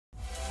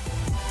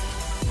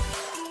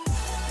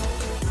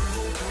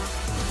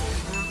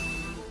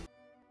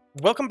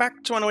Welcome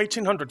back to Anno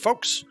 1800,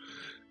 folks.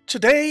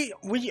 Today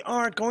we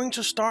are going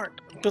to start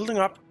building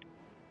up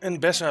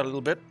Enbesa a little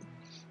bit.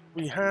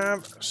 We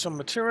have some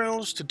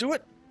materials to do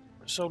it,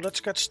 so let's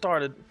get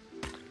started.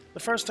 The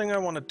first thing I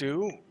want to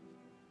do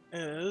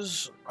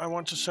is I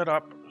want to set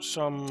up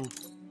some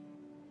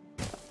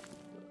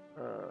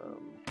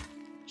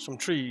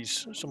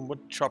trees, some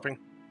wood chopping.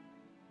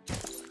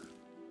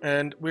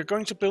 And we're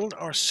going to build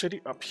our city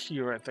up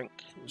here, I think.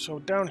 So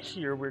down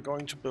here we're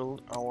going to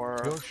build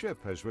our Your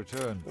ship has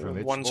returned from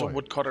its ones of voyage.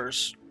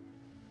 woodcutters.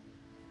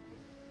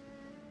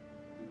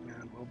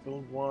 And we'll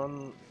build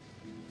one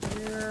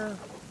here,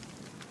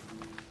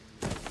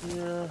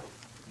 here,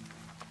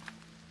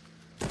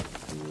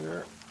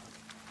 here,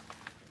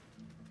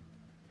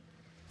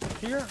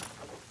 here.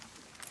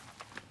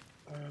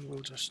 And we'll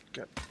just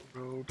get the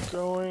road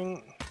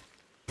going.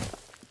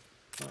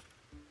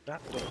 That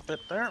little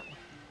bit there.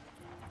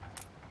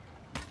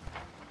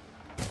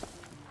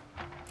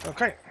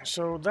 Okay,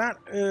 so that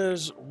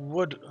is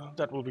wood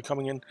that will be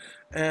coming in,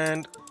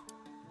 and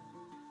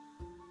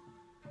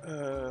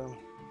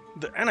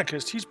the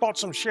anarchist, he's bought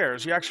some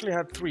shares. He actually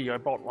had 3. I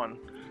bought one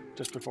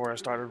just before I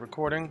started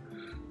recording.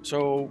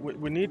 So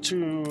we need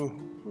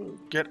to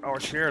get our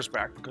shares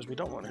back because we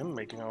don't want him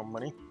making our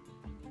money.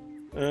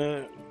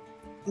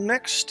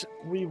 Next,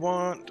 we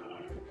want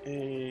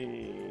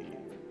a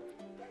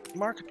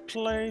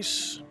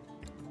marketplace,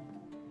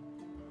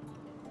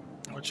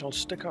 which I'll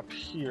stick up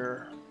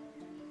here.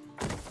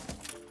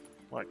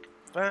 Like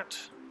that.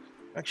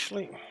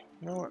 Actually,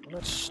 you know what?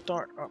 Let's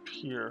start up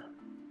here.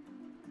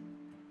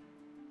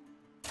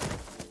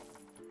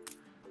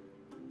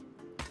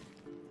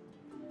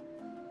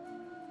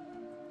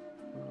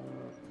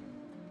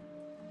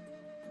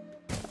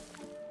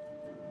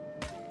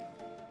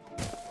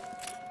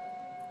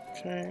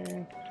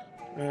 Okay.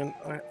 And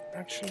I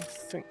actually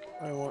think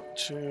I want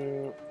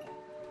to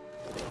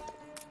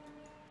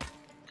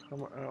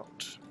come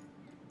out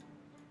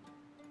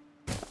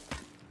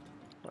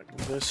like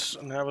this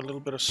and have a little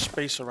bit of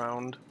space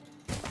around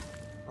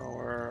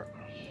our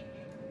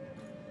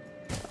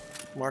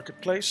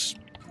marketplace.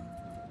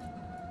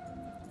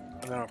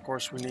 And then of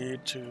course we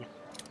need to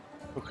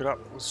hook it up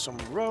with some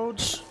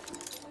roads.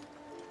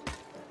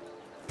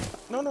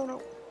 No.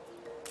 Not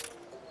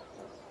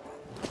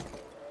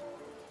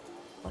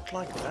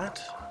like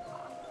that.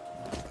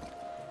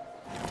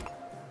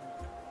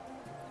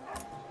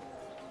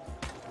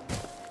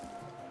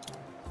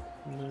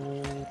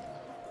 No.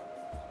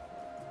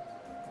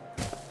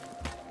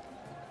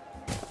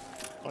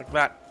 Like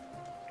that.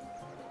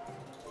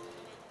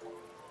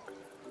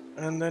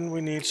 And then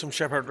we need some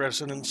shepherd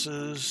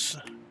residences,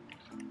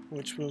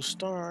 which we'll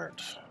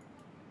start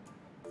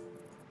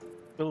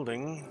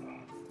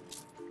building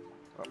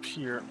up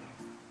here.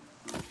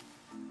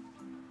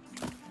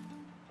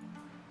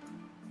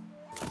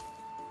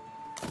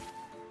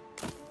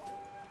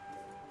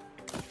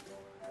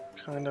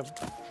 Kind of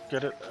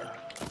get it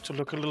to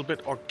look a little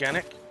bit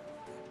organic,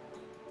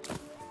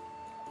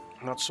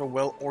 not so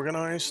well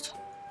organized.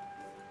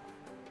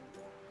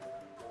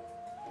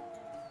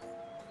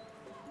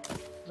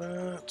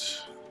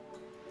 That.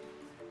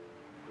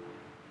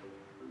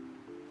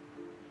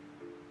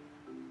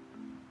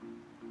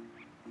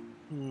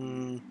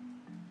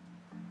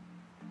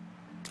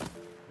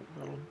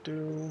 That'll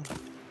do.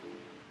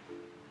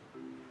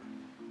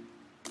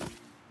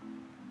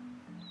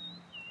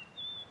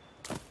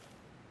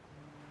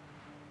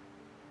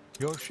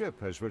 Your ship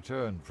has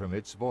returned from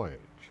its voyage.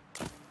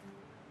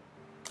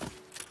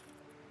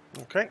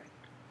 Okay.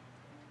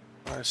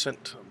 I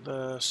sent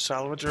the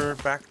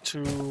salvager back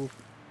to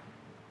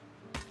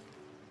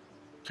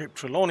Cape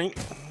Trelawney.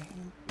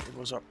 It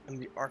was up in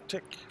the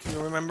Arctic, if you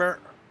remember.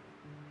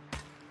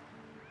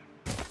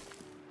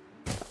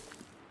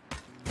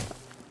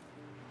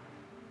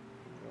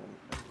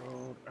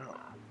 Road out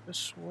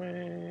this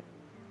way.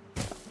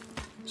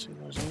 See,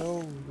 there's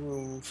no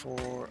room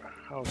for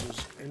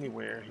houses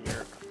anywhere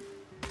here.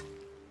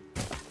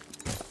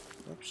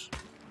 Oops.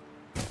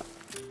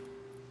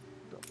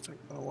 Don't think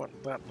I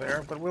want that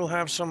there, but we'll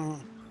have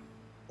some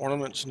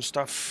ornaments and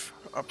stuff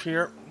up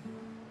here.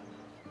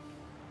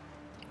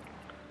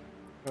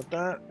 But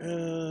that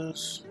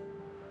is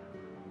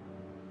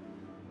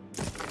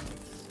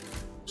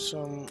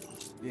some...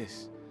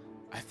 Yes,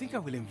 I think I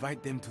will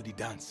invite them to the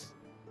dance.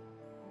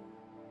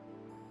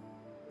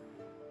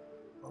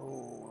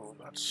 Oh,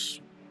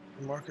 that's...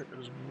 The market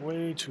is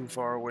way too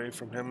far away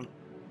from him.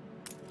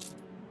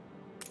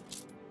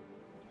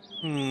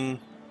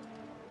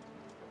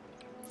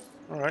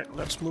 Alright,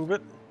 let's move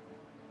it.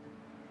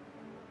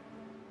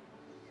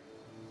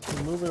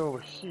 We'll move it over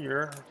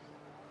here.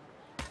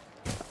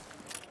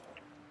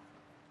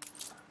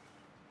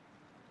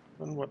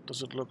 Then what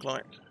does it look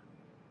like?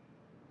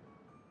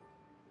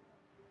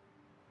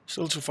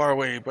 Still too far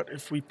away, but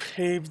if we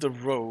pave the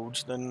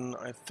roads, then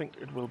I think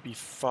it will be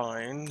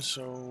fine.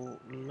 So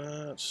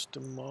let's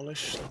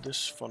demolish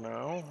this for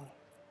now.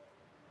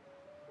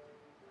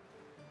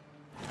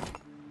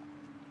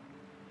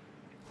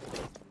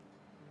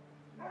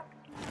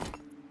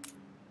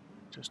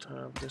 just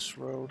have this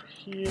road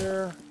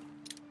here.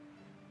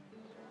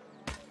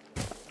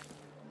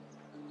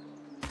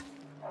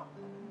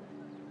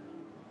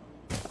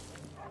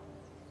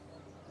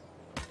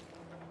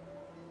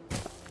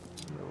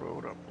 And the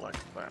road up like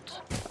that.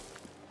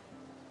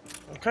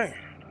 Okay.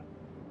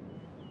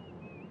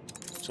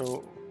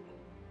 So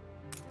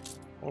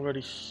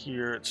already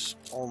here it's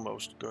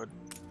almost good.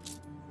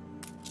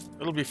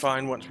 It'll be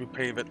fine once we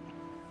pave it.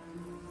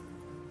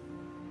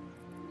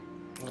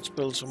 Let's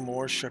build some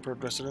more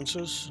shepherd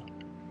residences.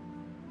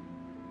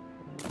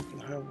 We can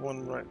have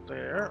one right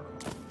there.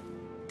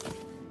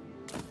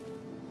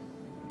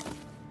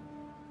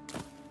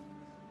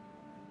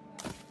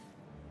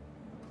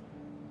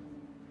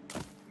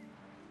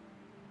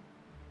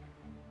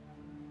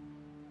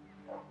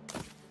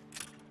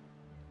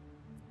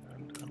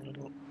 And a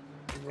little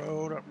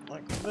road up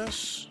like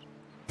this.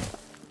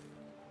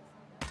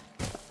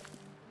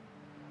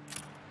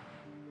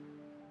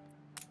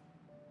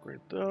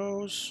 Upgrade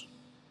those.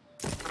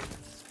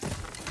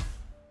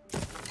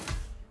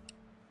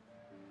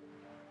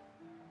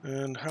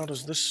 And how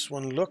does this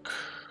one look?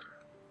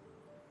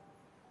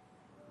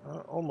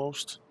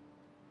 Almost.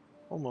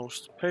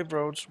 Almost. Paved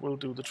roads will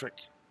do the trick.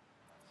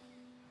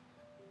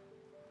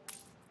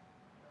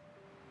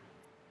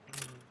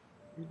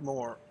 Need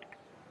more.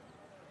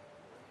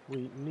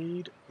 We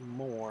need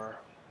more.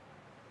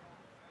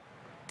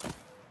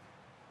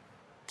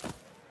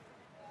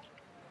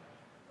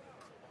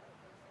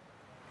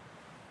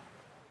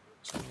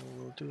 So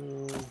we'll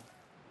do...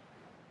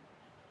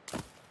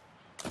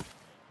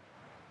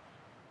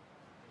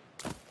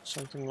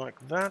 something like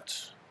that.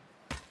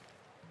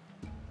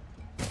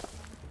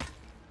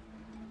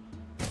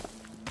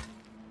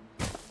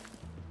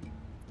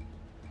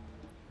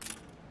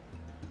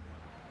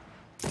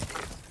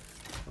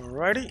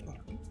 Alrighty.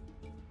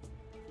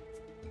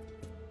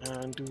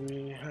 And do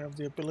we have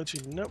the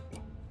ability? Nope.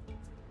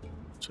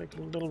 Take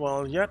a little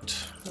while yet.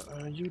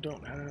 You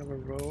don't have a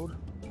road.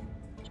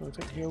 So I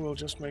think here we'll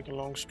just make a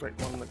long straight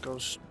one that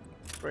goes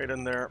straight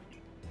in there.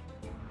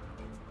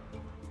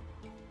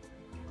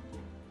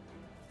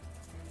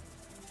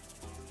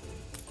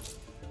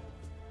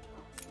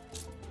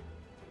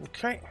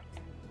 Okay.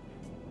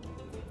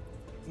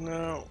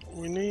 Now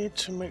we need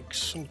to make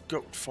some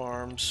goat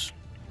farms.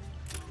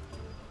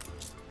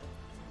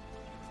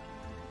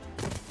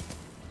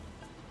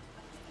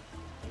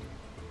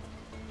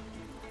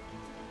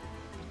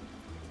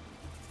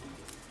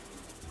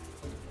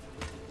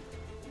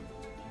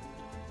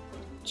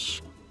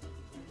 Let's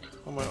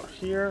come out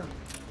here.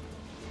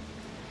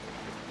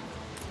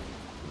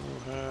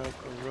 We'll have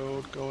a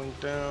road going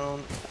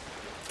down.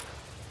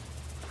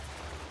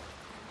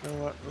 You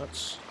know what?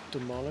 Let's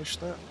demolish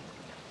that.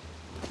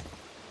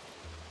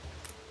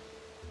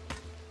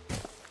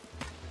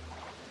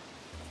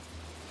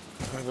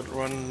 Have it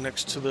run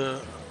next to the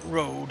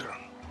road.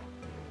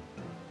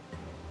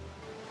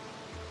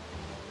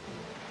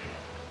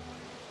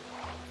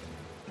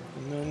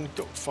 And then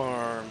goat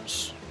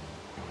farms.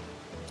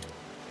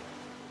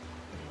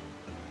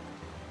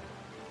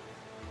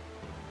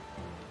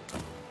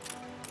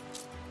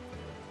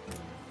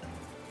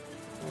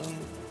 One,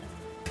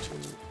 two,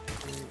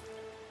 three,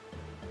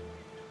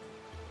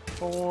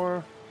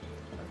 four.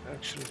 I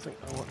actually think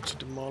I want to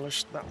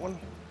demolish that one.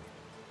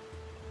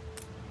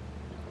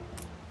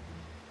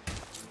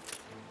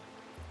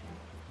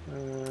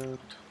 And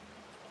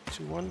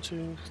 1,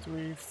 2,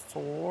 3,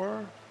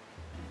 4,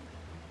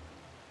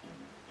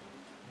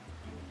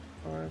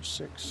 5,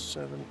 6,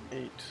 7,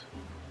 8.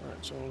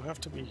 Alright, so it'll have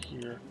to be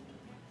here.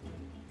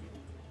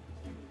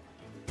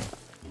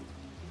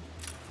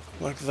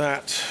 Like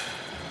that.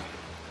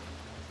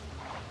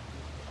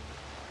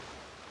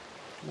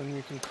 Then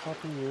we can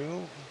copy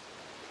you.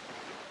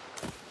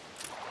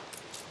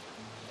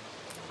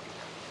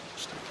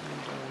 Stick them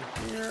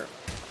down here.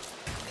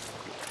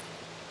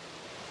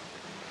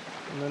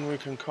 And then we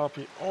can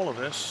copy all of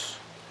this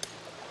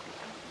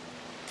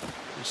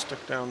and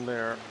stick down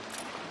there.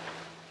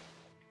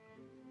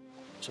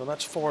 So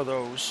that's 4 of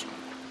those.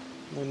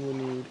 Then we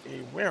need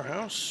a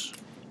warehouse.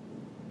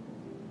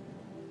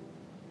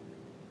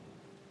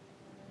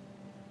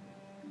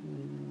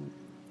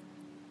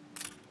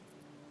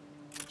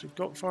 So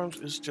goat farms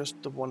is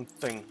just the one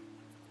thing.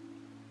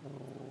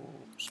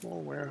 Small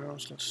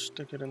warehouse, let's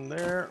stick it in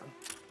there.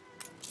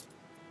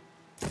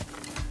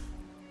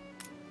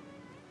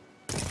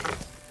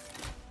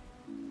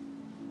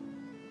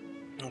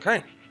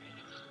 Okay.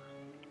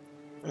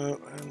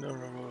 And a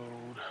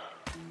road.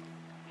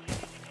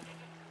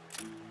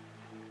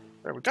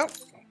 There we go.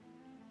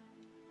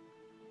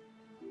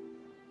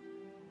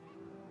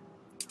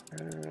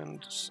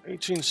 And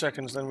 18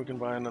 seconds, then we can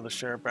buy another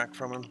share back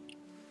from him.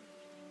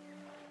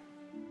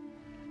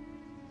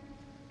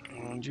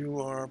 And you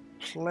are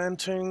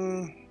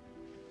planting.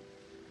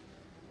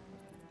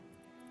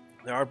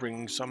 They are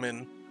bringing some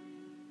in.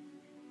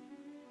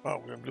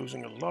 Wow, we're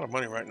losing a lot of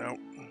money right now.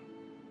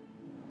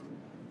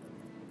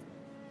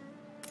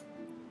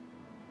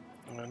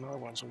 And another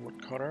one's a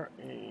woodcutter,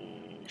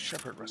 a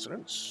shepherd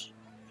residence.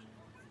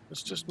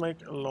 Let's just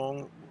make a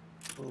long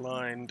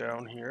line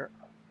down here.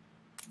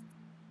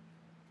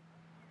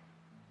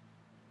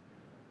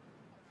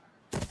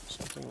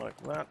 Something like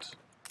that.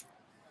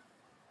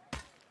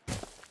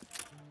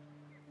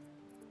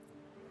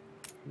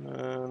 And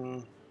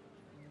then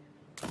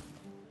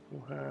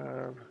we'll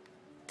have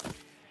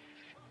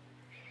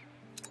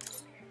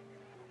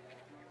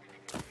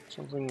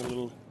something a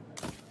little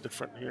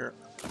different here.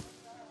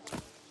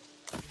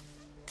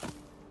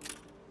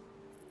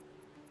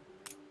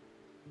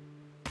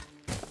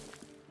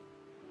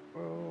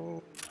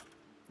 Oh,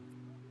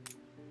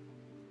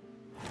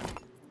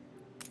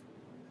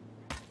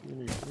 you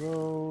need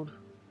road.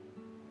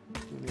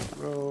 You need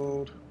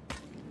road.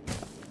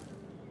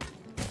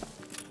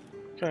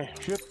 Okay.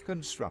 Ship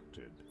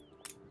constructed.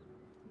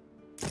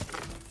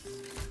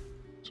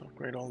 Let's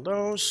upgrade all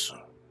those.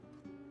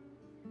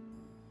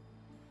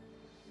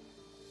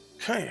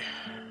 Okay.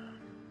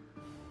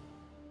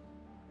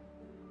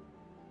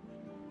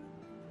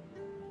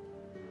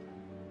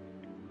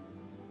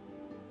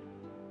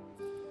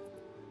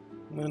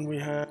 And then we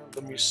have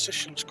the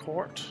musician's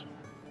court,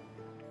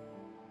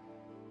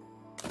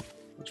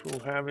 which we'll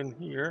have in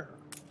here.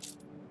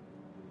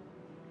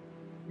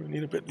 We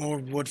need a bit more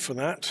wood for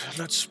that.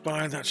 Let's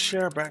buy that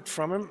share back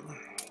from him.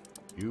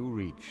 You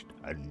reached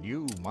a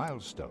new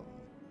milestone.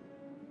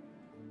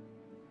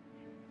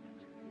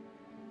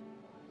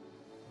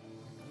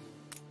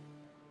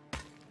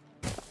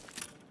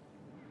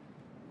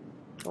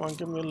 Come on,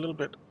 give me a little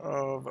bit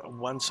of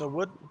Wansa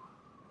wood.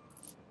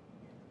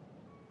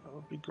 That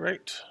would be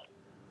great.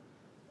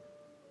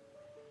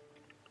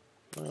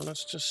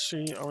 Let's just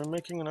see, are we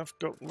making enough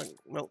goat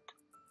milk?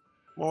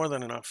 More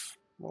than enough.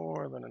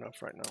 More than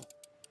enough right now.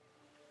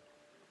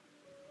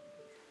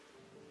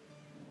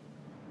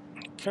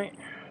 Okay.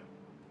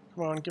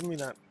 Come on, give me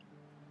that.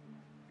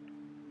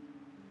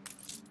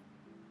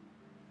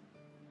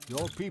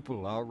 Your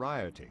people are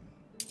rioting.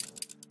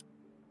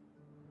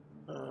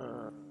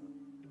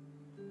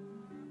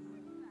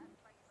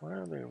 Why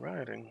are they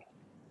rioting?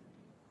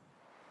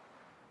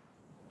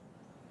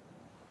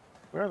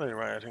 Where are they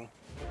rioting?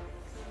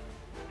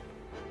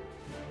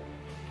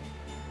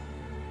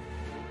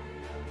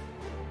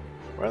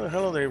 Where the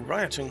hell are they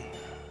rioting?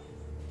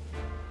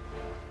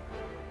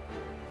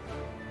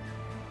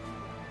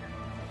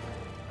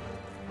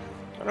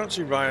 I don't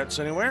see riots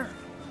anywhere.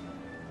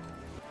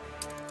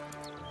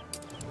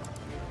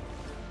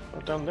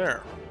 Oh, down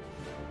there.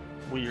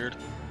 Weird.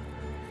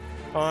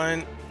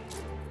 Fine.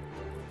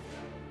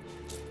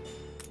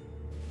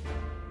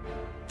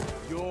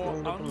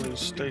 Your the police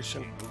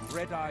station.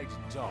 red-eyed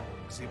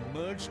dogs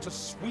emerge to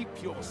sweep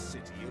your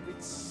city of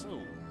its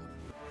soul.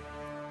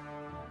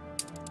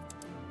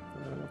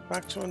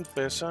 Back to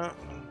Enbesa.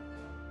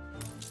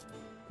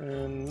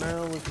 And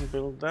now we can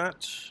build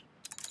that.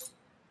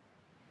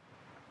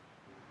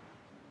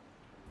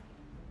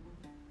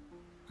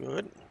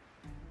 Good.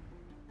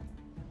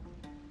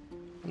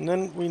 And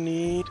then we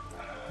need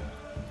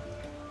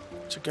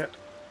to get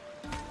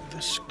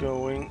this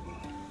going.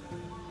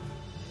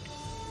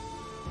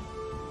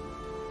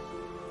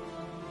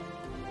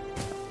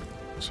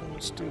 So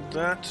let's do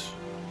that.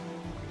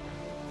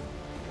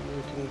 And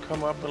we can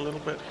come up a little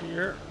bit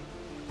here.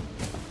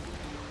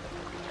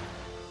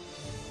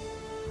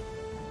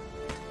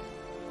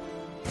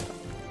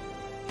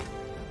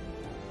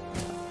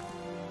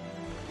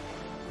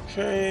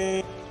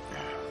 Okay.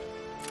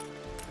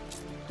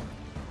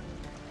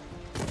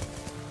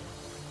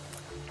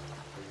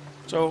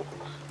 So,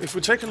 if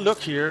we take a look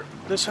here,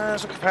 this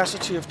has a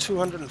capacity of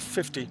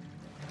 250.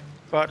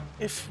 But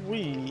if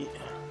we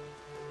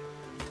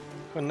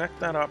connect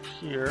that up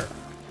here,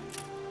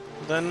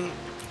 then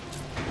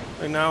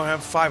they now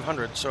have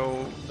 500.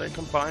 So they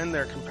combine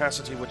their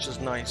capacity, which is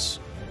nice.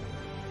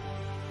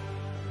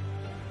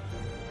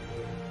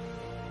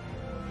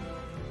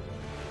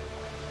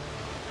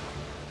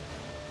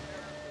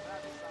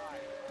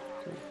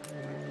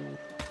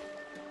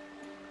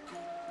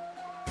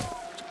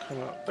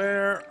 Come out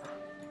there.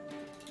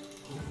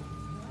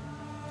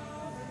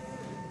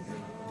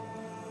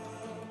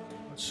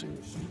 Let's see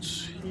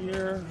what's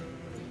here.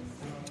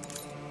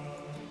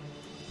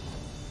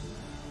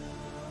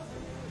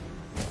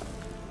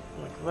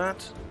 Like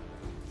that.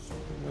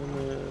 And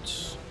then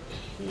it's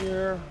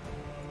here.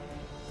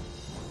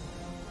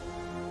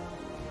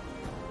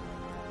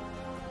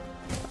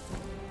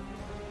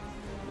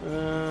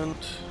 And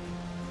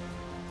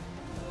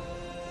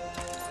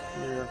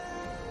here.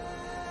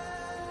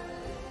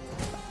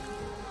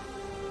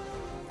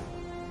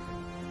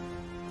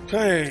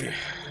 Okay,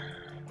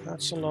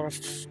 that's a lot of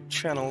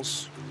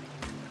channels.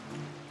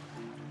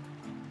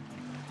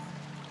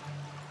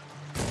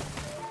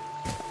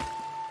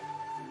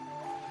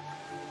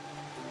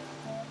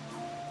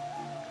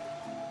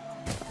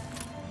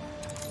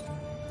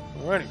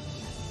 Alrighty.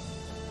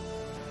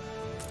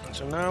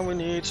 So now we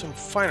need some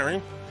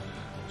finery.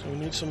 So we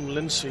need some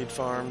linseed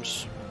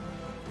farms.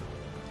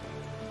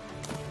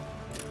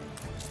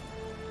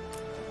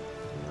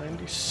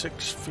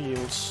 96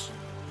 fields.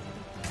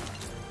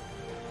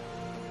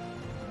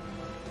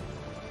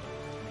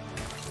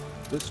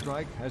 The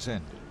strike has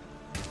ended.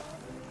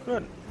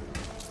 Good.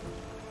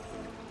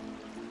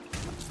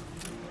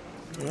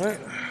 Alright.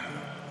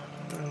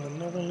 And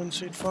another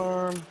linseed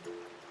farm.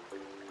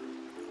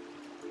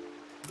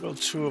 Build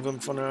 2 of them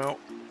for now.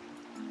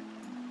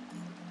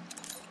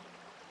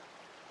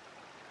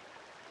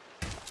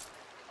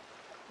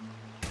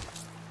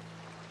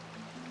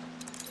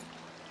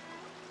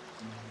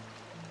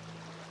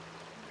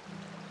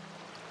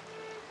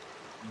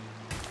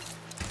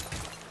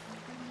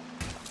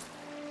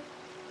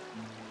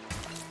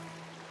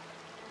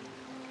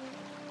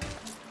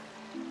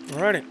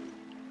 Alrighty.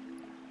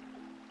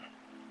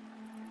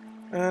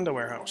 And a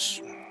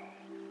warehouse.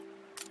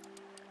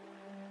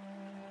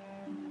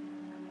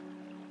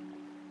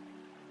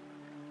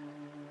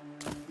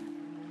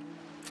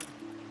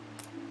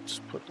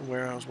 Just put the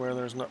warehouse where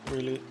there's not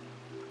really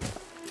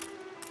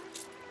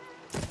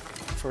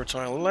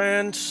fertile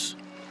lands.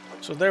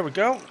 So there we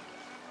go.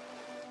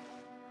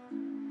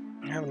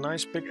 We have a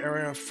nice big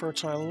area of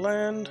fertile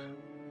land.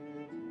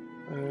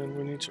 And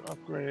we need to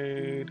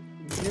upgrade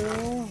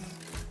you.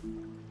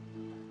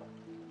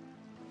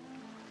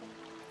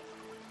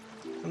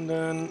 And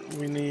then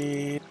we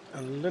need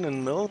a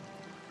linen mill.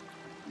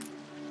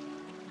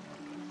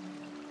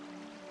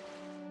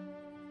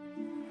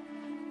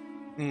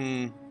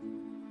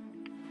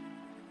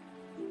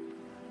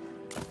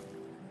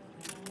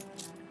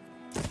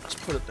 Let's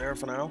put it there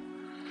for now.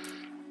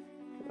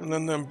 And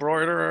then the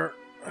embroiderer,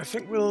 I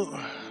think we'll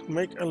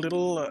make a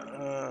little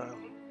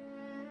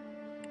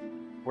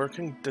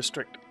working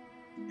district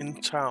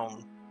in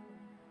town.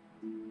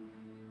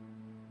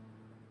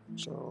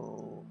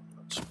 So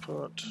let's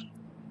put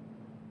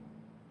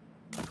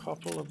a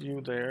couple of you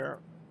there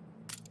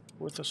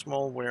with a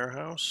small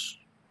warehouse.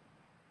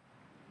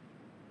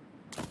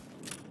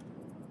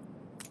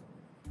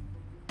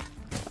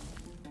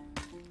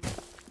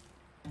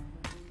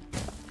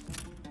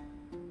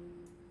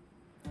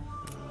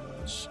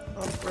 Let's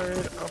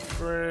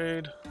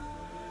upgrade.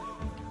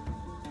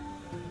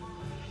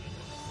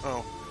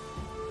 Oh.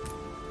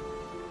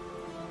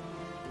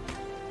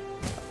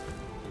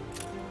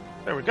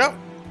 There we go.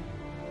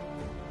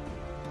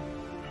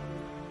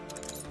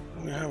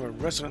 We have a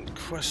resident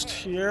quest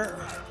here.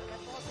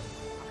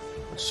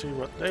 Let's see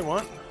what they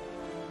want.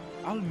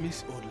 I'll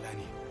miss old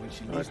Lani when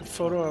she leaves. Like a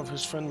photo of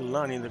his friend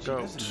Lani the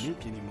goat. She doesn't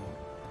milk anymore.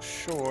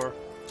 Sure.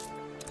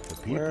 The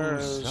people Where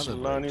is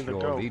celebrate Lani the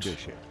your goat?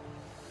 leadership.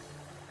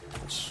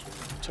 Let's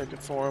take it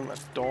for him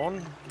at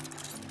dawn.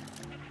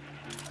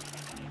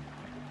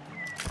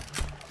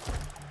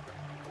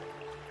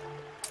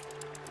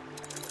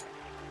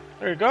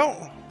 There you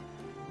go.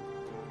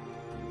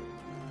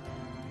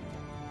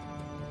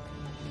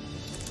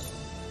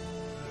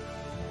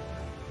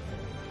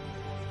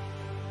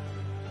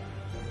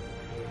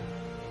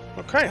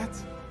 Okay.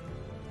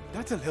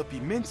 That'll help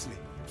immensely.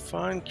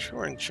 Fine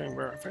curing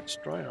chamber affects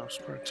dry house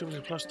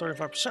productivity plus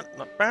 35%.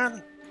 Not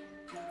bad.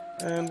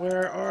 And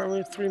where are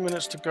we? 3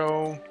 minutes to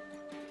go.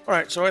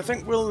 Alright, so I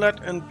think we'll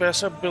let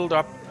Enbesa build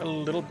up a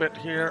little bit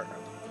here.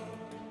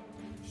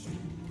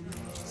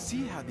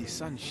 See how the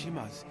sun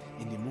shimmers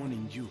in the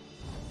morning dew.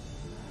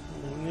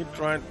 We need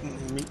dried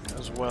meat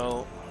as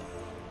well.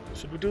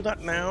 Should we do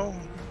that now?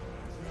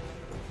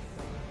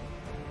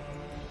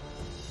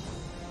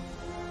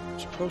 I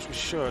suppose we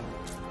should.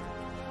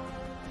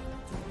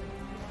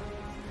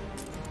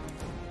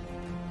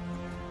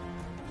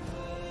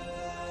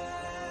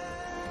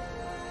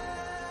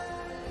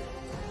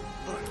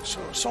 Alright,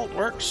 so assault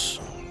works.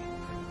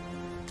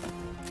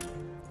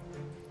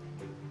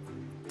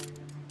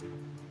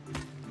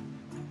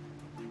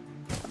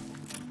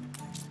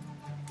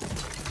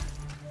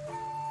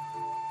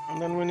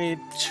 And then we need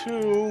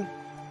 2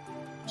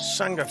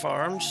 Sangha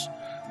farms.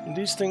 And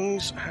these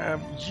things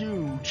have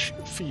huge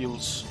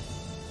fields.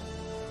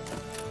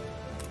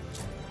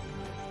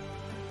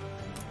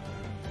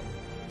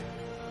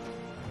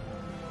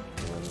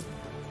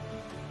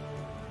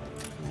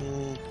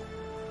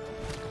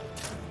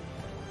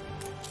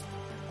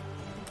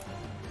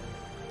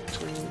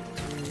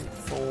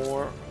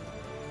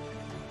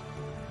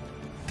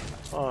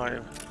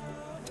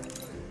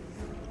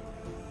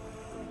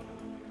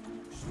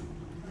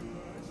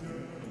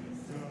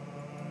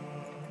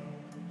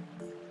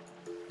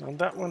 And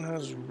that one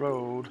has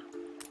road.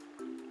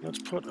 Let's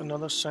put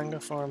another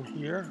Sangha farm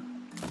here.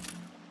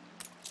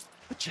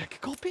 A check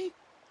copy?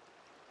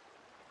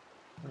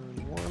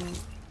 And 1,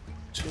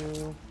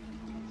 2,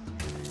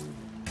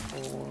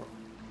 3, 4.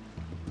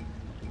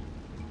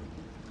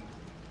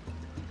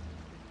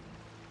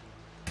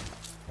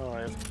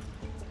 Five.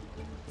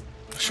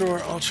 Sure,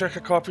 I'll check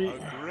a copy.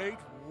 A great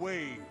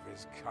wave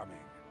is coming.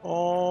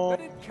 Oh.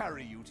 Let it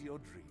carry you to your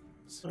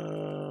dreams.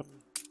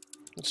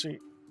 Let's see.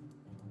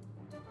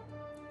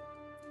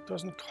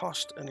 Doesn't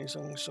cost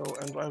anything, so,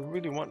 and I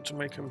really want to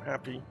make him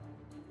happy.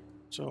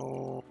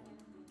 So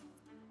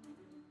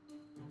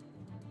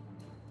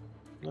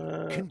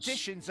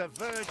conditions are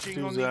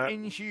verging on that. the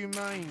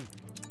inhumane.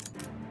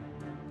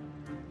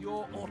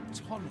 Your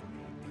autonomy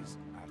is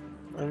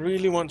admirable. I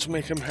really want to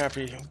make him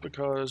happy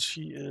because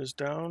he is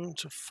down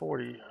to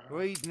 40.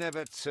 We'd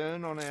never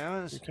turn on You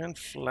ours. can't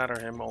flatter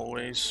him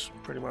always,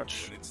 pretty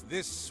much. When it's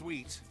this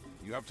sweet,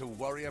 you have to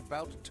worry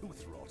about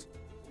tooth rot.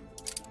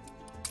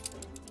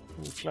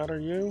 Can we flatter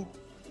you?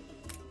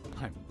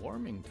 I'm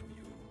warming to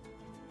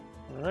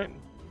you. Alright.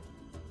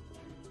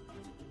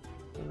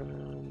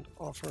 And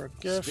offer a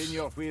gift. Spin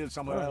your wheel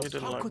somewhere Oh, he else.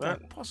 didn't How like could that.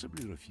 I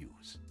possibly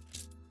refuse?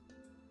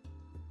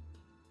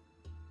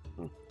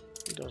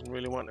 He doesn't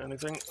really want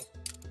anything.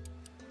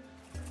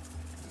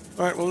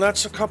 Alright, well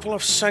that's a couple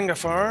of Senga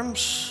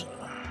farms.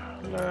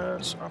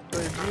 Let's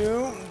upgrade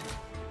you.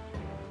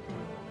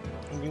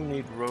 You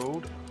need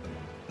road.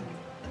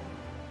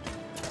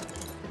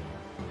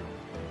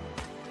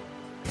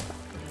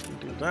 You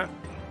do that.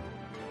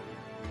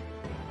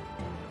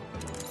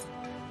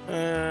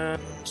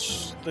 And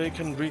they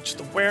can reach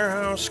the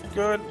warehouse,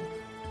 good.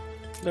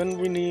 Then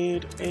we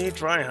need a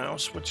dry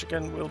house, which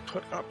again we'll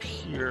put up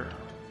here.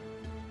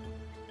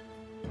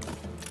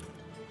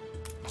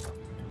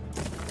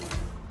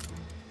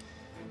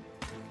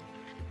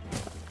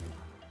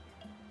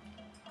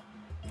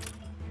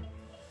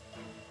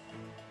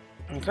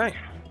 Okay.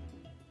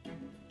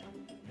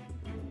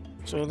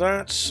 So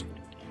that's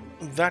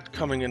that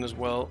coming in as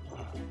well.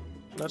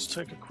 Let's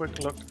take a quick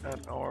look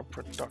at our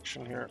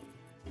production here.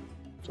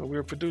 So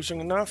we're producing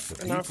enough.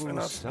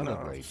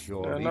 celebrate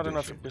your Not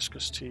enough leadership.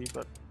 hibiscus tea,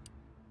 but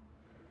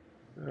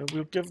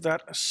we'll give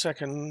that a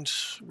second.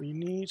 We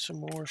need some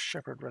more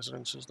shepherd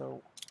residences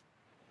though.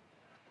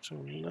 So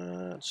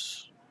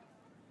let's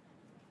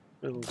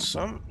build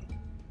some.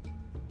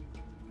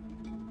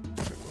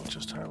 We'll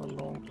just have a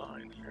long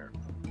line here.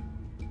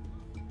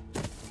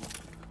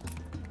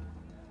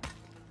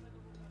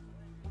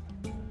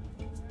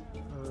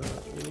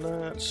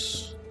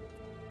 Let's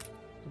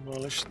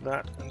demolish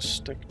that and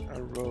stick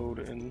a road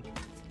in.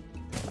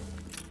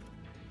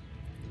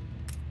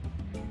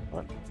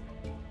 What?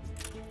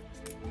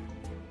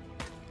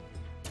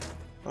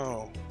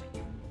 Oh.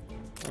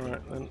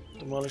 Alright, then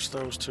demolish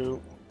those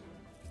two.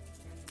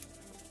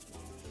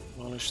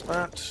 Demolish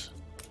that.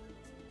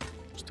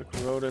 Stick a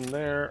road in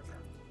there.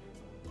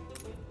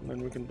 And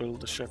then we can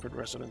build the shepherd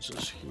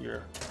residences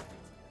here.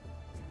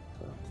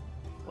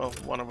 Well,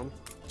 one of them.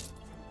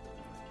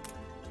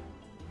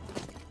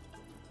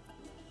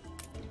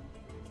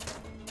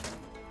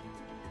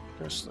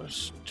 Guess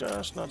there's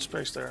just not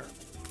space there.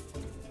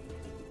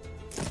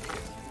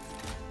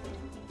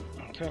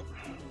 Okay.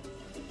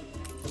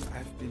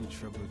 I've been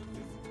troubled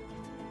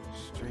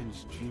with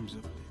strange dreams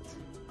of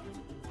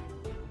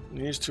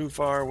late. He's too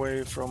far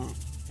away from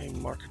a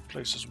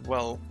marketplace as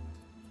well.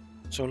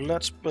 So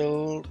let's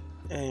build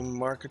a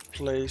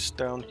marketplace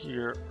down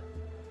here.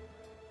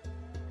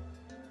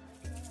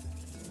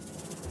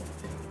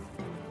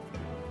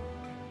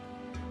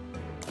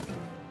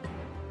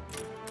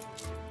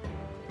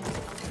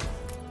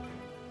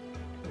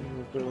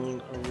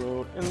 Build a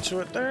road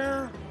into it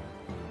there.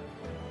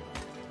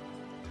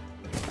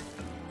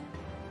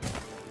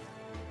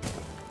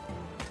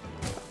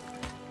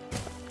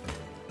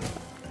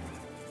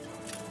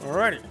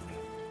 Alrighty.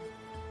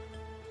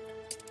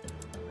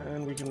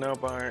 And we can now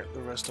buy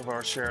the rest of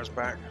our shares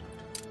back.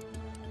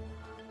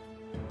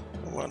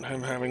 I want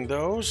him having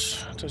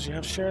those. Does he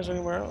have shares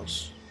anywhere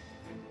else?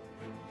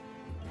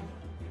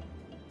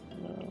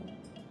 No.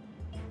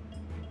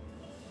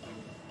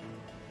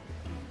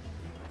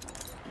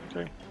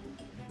 Okay.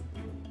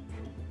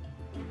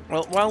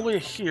 Well, while we're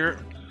here,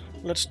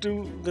 let's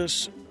do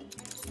this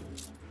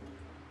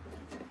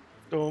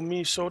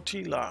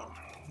Domisotila.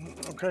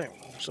 Okay,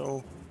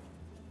 so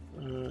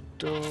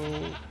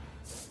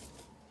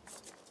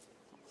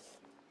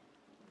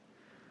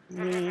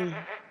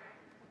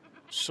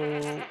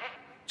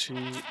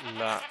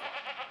Domisotila.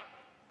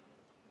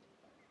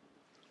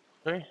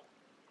 Okay.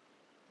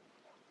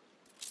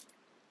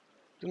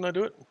 Didn't I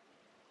do it?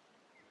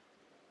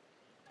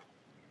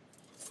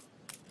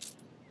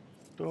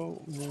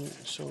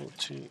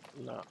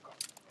 Domisotila.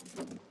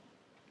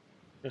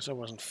 Guess I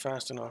wasn't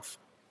fast enough.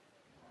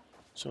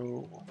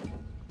 So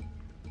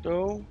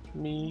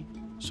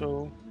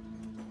Domisotila.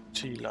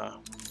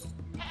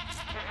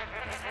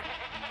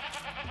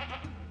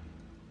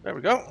 There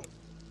we go.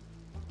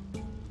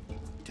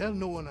 Tell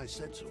no one I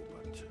said so,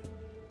 but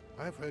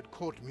I've heard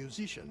court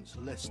musicians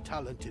less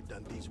talented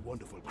than these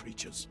wonderful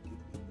creatures.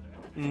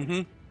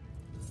 Mm-hmm.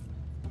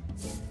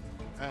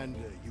 And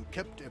you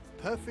kept a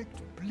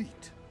perfect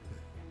bleat.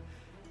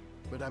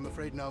 But I'm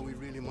afraid now we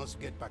really must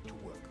get back to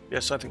work.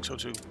 Yes, I think so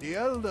too. The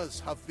elders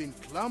have been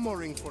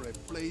clamoring for a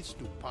place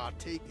to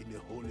partake in the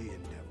holy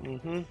endeavor.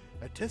 Mm-hmm.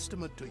 A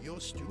testament to your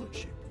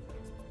stewardship.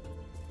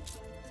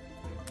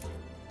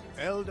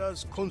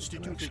 Elders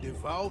constitute a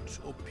devout,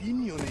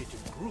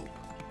 opinionated group.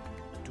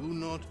 Do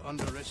not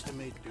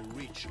underestimate the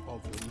reach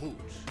of the mood,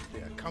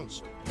 their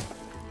counsel.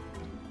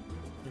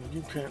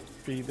 You can't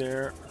be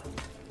there.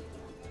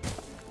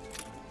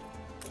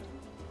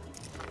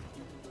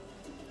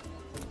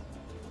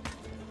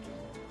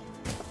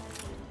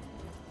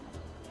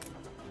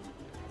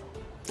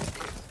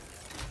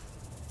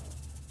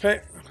 Okay.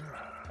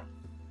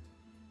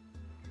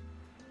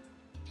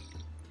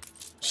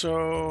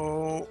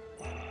 So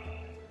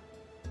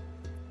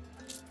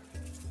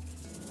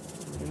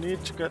we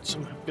need to get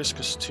some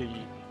hibiscus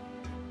tea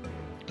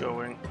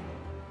going.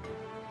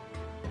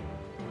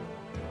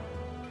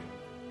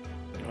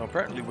 Well,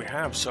 apparently we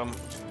have some.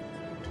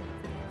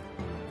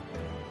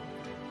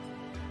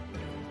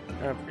 I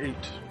have 8.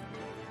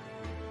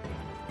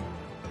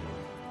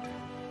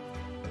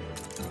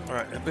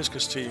 Alright,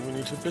 hibiscus tea. We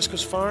need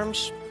hibiscus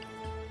farms.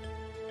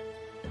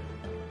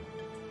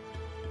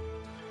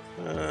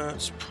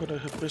 Let's put a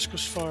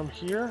hibiscus farm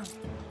here.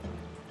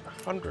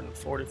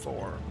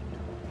 144.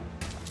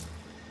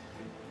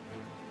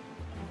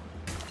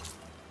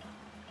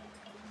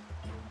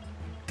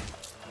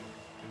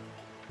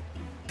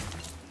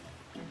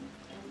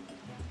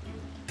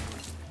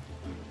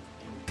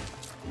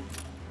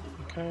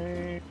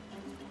 Okay.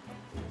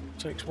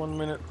 Takes 1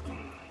 minute.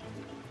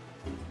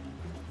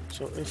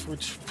 So if we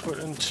put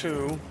in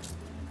 2,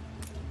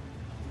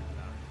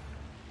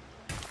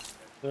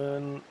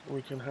 then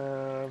we can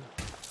have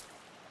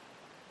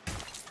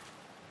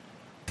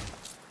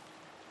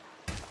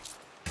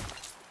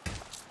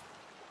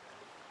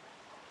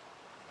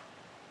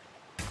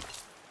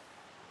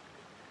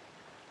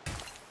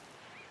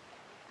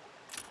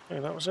okay,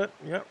 that was it.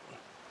 Yep.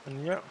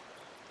 And yep.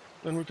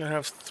 Then we can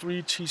have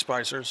 3 tea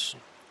spicers.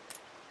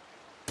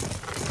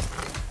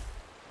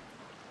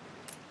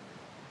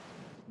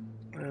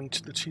 And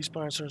the tea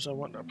spicers I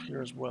want up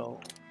here as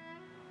well.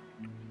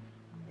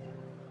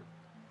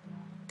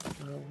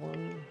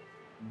 1,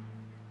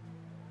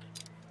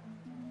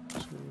 2,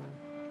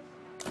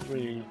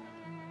 3.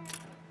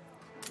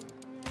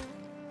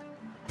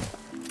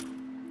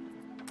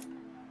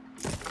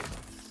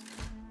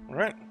 All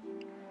right.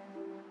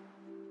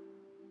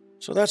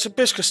 So that's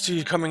hibiscus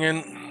tea coming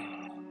in.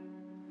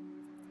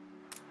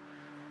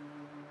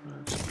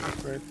 Let's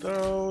upgrade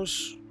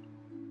those.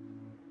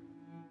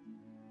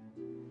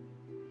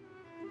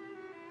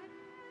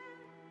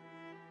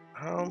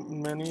 How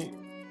many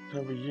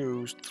have we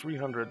used?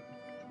 300.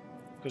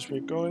 Because we're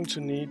going to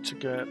need to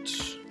get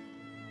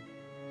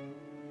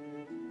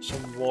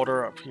some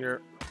water up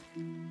here.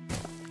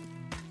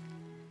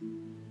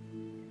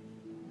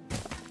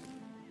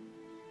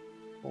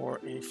 Or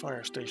a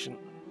fire station.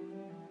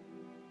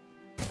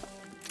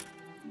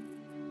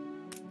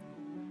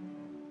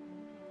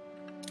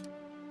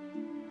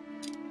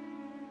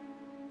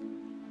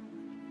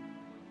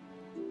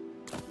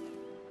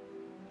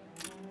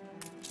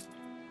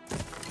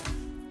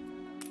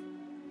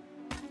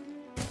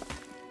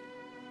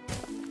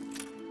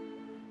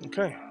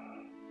 Okay.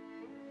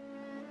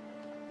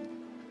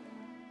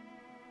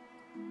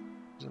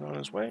 Is it on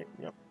its way?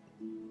 Yep.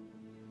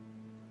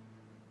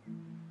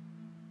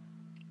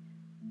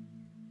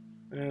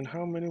 And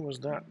how many was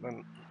that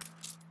then?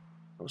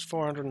 It was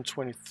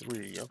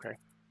 423, okay.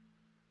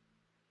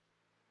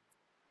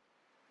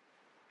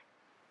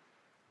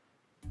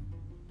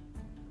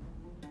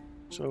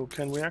 So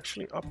can we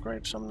actually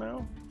upgrade some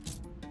now?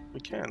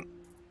 We can.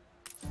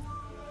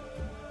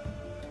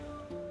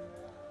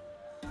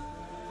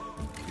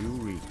 You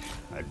reached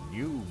a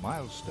new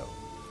milestone.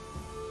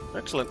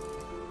 Excellent.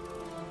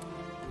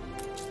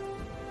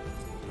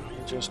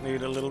 We just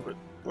need a little bit.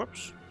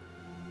 Whoops.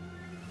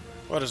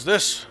 What is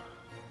this?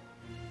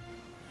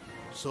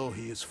 So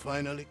he has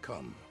finally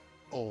come,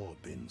 or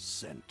been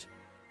sent.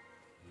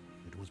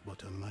 It was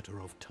but a matter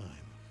of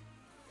time.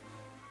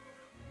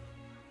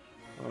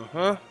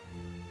 Uh-huh.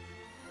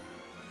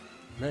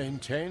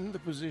 Maintain the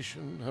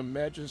position Her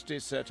Majesty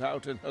set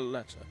out in her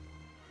letter.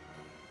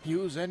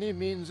 Use any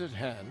means at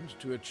hand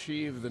to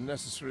achieve the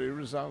necessary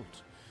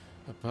result.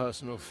 A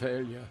personal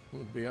failure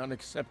would be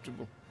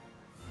unacceptable.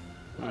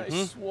 I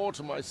swore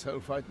to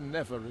myself I'd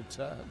never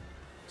return.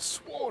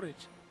 Swore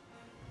it.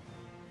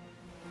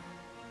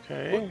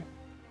 Okay. What?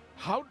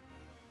 How?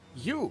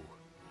 You?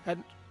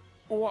 And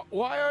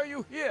why are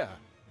you here?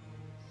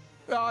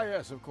 Ah,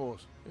 yes, of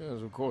course.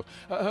 Yes, of course.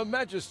 Her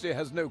Majesty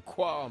has no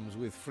qualms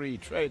with free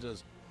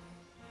traders.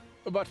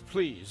 But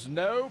please,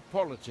 no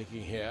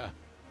politicking here.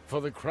 For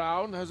the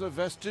Crown has a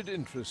vested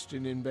interest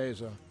in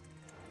Enbesa.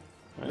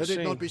 Let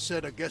it not be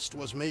said a guest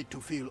was made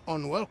to feel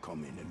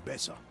unwelcome in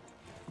Enbesa,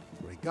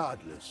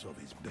 regardless of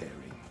his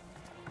bearing.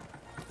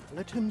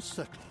 Let him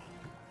settle,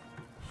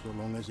 so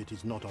long as it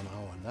is not on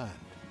our land.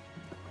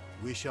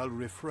 We shall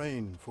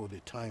refrain for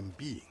the time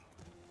being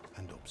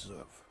and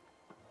observe.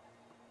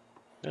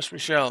 Yes, we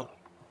shall.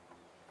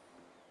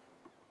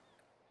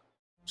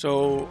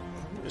 So,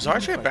 is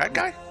Archie a bad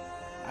guy?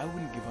 I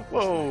wouldn't give up.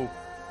 Whoa.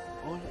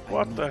 All I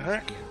What need the is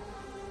heck? here,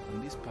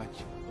 on this patch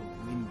of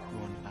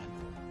wind-grown land.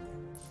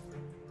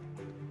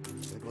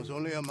 It was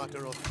only a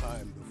matter of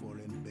time before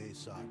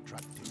Enbesa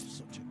attracted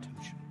such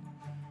attention.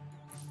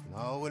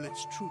 Now will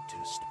its true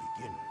test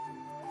begin.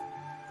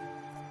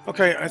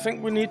 Okay, I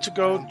think we need to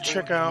go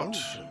check out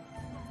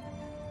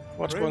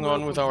what's Pray going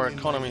on with our welcome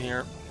to economy Enbesa,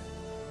 here.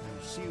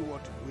 and see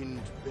what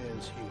wind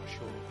bears him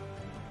shore.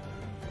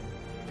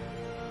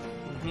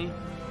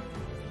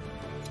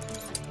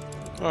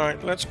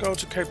 Alright, let's go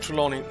to Cape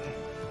Trelawney.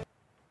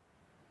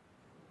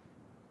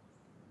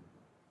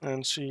 And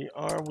and see,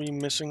 are we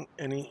missing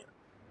any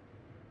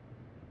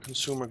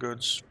consumer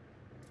goods?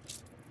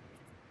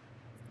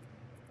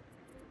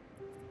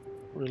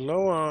 We're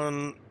low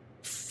on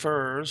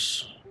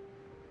furs.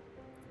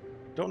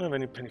 Don't have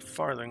any penny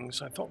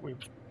farthings. I thought we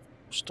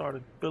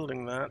started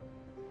building that.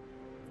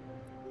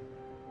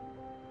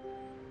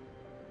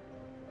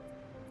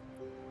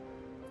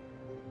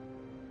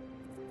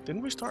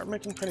 Didn't we start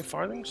making penny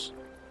farthings?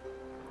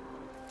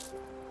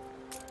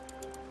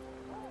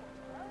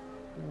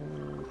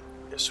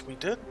 Yes, we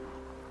did.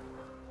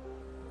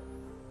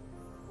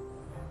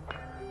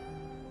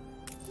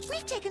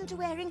 We've taken to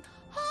wearing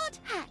hard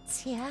hats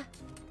here.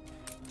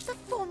 The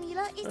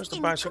formula is There's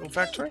the bicycle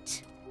factory.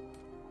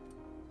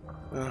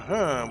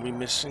 We're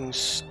missing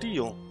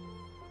steel.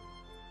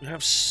 We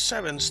have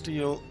 7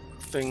 steel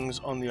things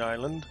on the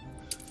island,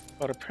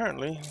 but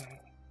apparently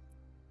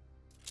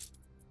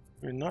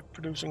we're not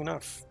producing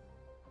enough.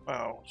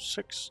 Wow,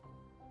 6.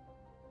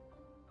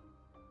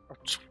 Or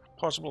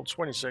possible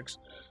 26.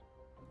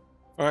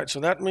 Alright, so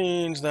that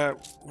means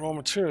that raw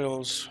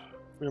materials,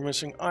 we're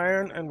missing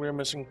iron and we're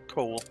missing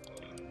coal.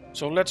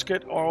 So let's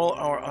get all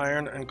our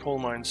iron and coal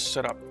mines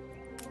set up.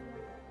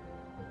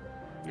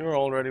 You're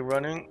already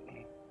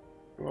running.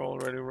 You're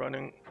already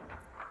running.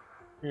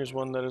 Here's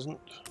one that isn't.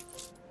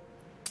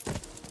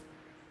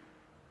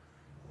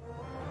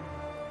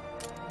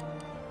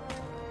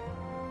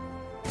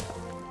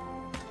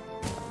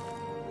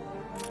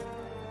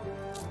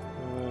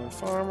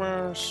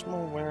 Farmer,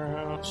 small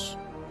warehouse.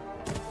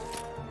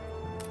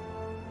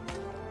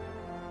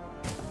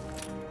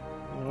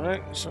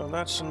 Alright, so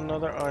that's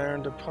another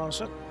iron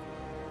deposit.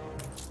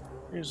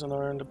 Here's an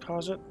iron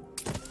deposit.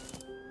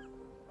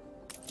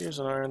 Here's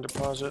an iron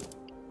deposit.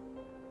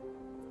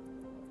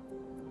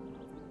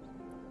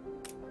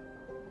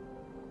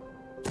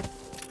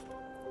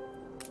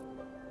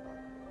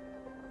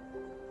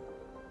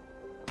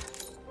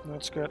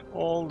 Let's get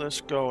all this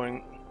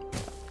going.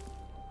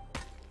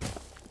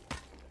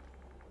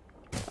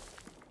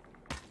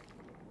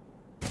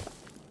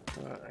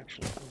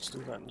 Actually, let's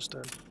do that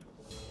instead.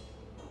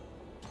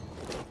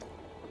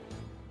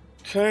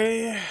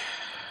 Okay.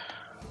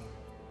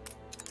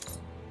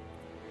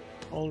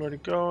 Already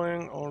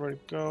going, already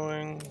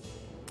going.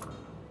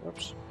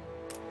 Whoops.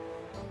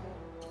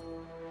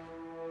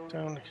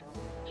 Down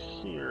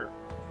here.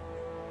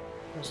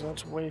 Because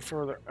that's way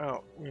further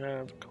out. We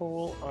have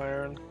coal,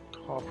 iron,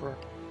 copper,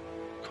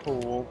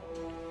 coal,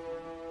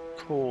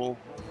 coal,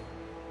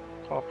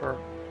 copper,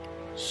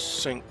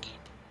 zinc.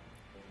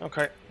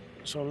 Okay,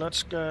 so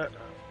let's get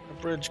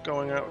a bridge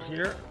going out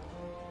here.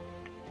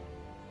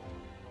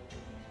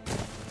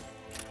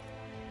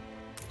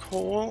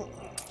 Coal,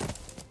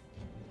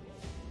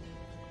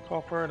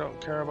 copper, I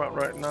don't care about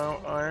right now.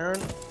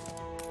 Iron,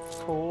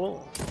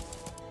 coal.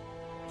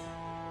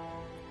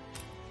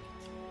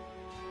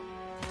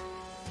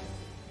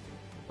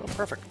 Oh,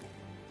 perfect.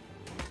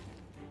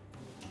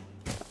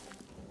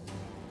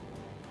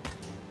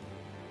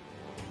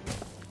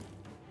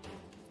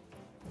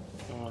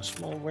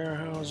 Small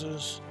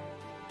warehouses.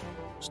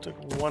 Stick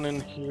one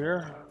in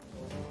here.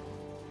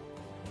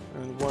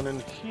 And one in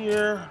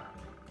here.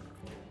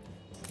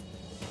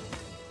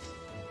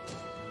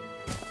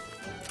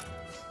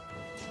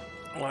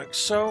 Like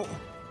so.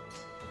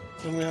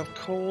 Then we have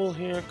coal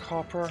here,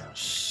 copper,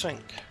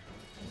 zinc.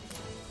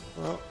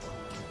 Well.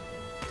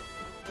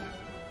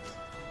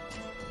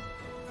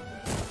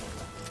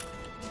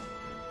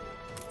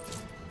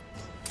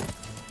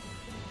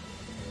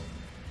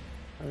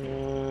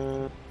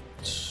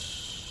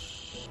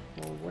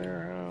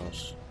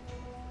 Warehouse.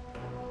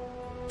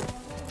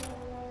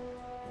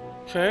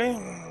 Okay.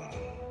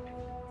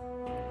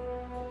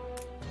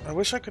 I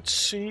wish I could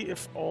see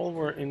if all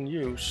were in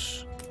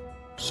use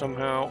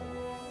somehow.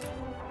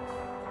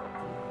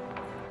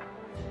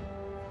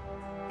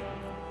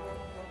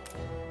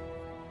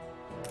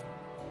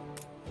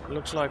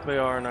 Looks like they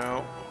are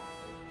now.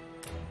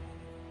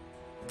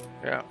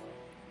 Yeah.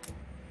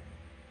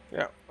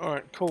 Yeah,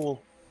 alright,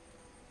 cool.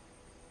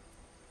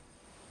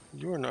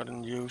 You're not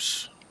in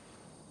use.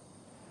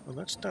 Well,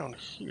 that's down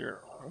here.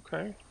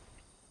 Okay.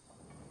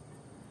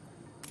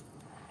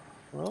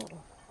 Well.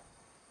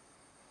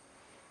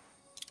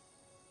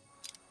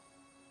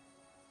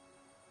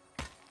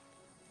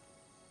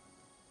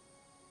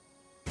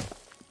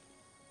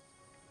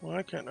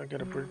 Why can't I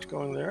get a bridge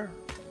going there?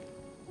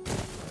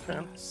 I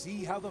can.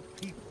 See how the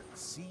people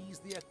seize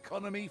the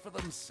economy for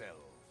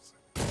themselves.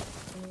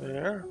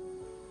 There.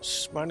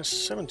 Minus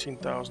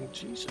 17,000.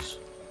 Jesus.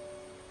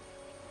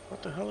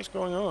 What the hell is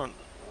going on?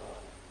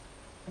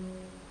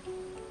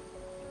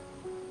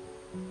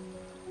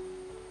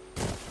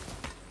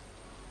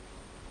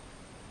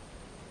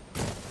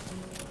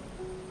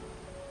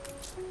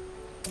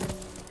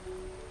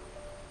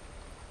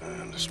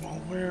 And a small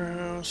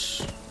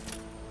warehouse.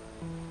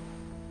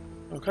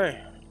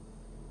 Okay.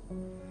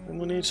 Then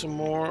we need some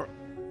more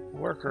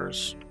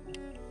workers.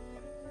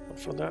 But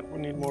for that we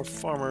need more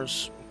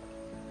farmers.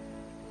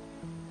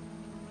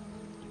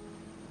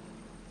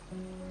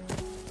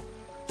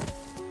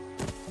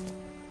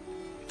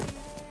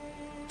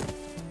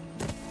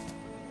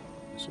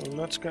 So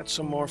let's get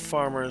some more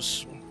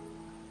farmers.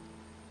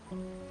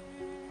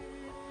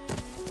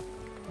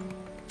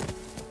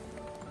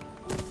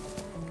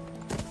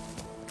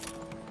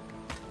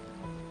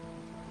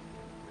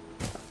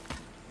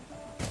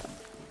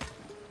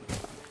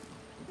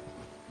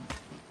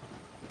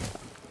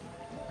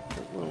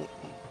 We'll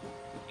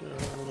go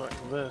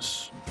like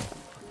this.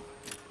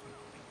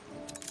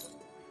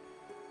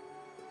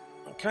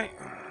 Okay.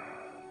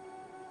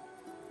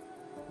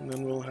 And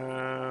then we'll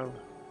have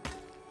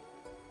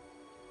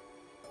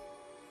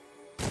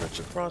a bridge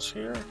across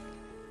here,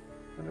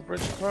 and a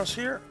bridge across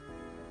here.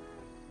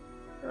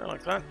 Yeah,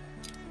 like that.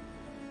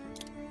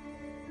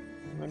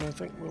 And then I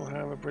think we'll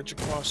have a bridge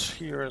across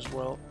here as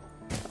well.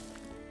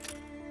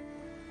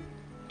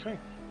 Okay.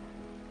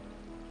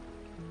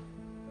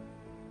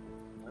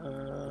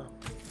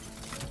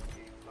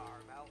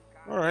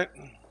 Alright.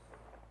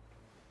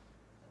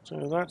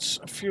 So that's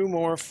a few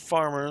more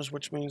farmers,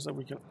 which means that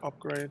we can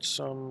upgrade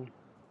some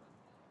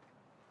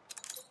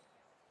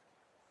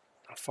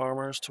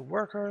farmers to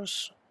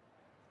workers.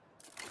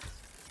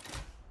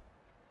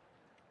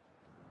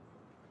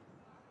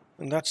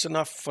 And that's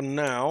enough for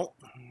now.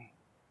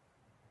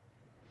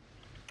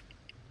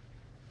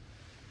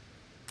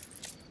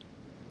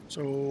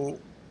 So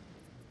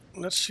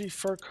let's see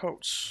fur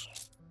coats.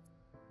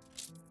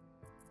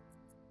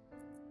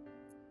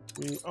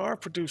 We are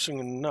producing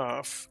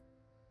enough.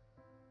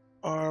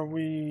 Are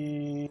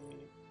we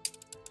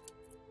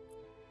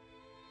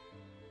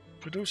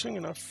producing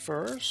enough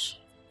furs?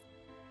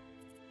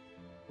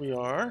 We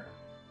are.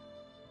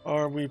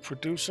 Are we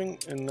producing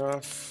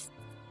enough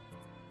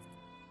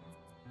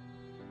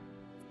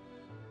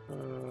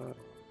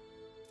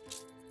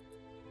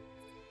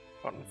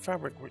cotton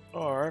fabric? We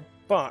are,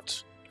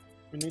 but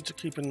we need to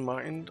keep in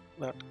mind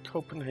that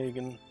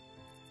Copenhagen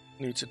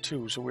needs it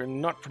too, so we're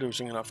not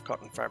producing enough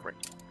cotton fabric.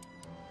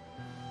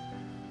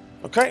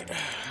 Okay,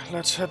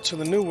 let's head to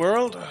the New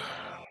World. I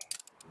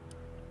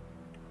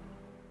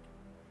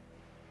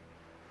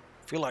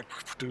feel like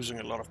we're producing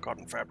a lot of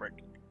cotton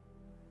fabric.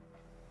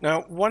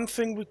 Now, one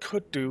thing we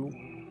could do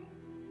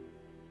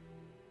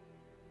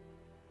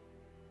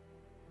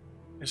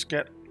is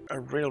get a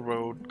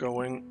railroad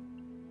going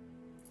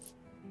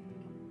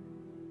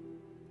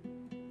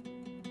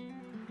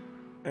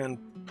and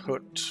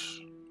put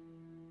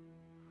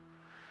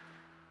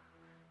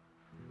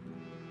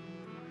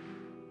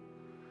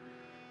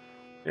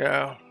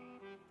yeah,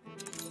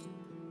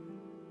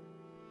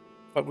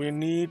 but we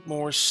need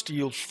more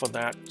steel for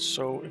that.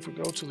 So if we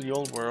go to the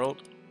old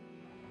world,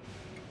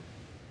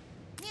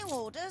 New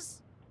orders.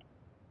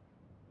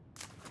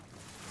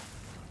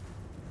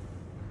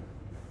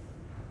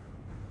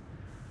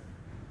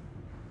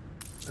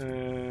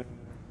 and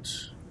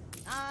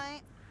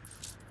Aye.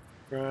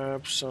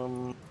 grab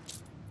some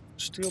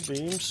steel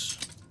beams,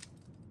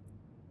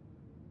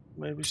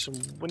 maybe some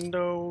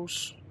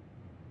windows,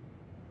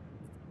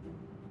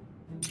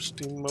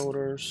 steam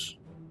motors,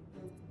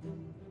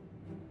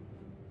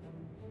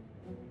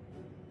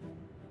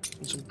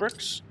 and some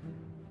bricks.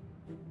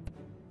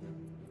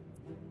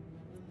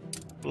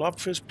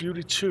 Blobfish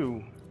Beauty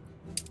 2,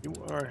 you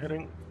are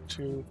heading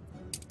to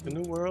the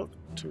New World,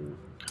 to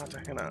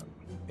Cartagena.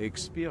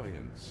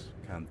 Experience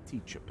can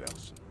teach a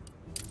person.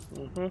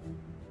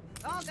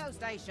 Cargo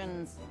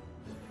stations.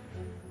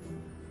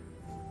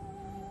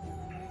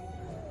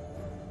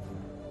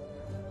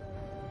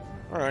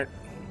 Alright.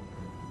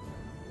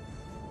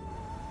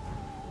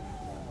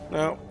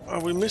 Now,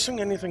 are we missing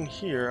anything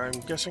here? I'm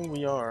guessing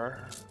we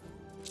are.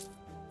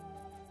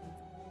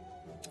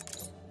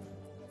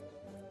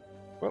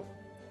 Well,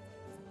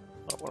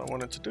 not what I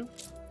wanted to do.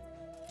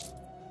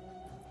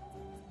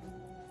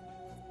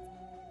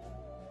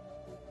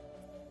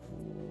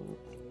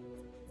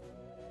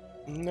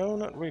 No,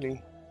 not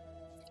really.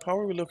 How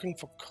are we looking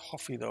for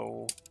coffee,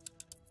 though?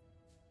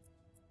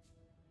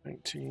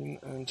 19,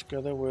 and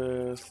together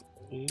with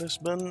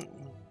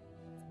Lisbon.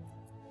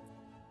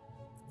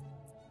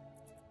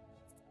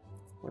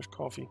 Where's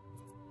coffee?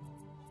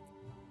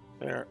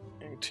 There,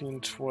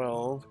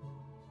 1812.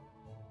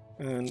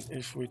 And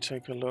if we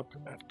take a look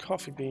at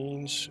coffee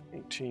beans,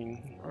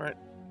 18. Alright.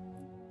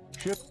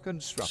 Ship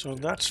constructed. So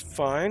that's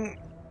fine.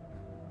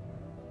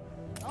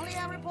 Only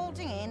are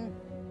reporting in.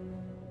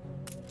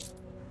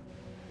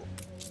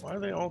 Why are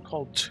they all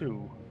called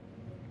 2?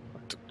 I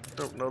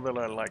don't know that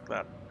I like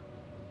that.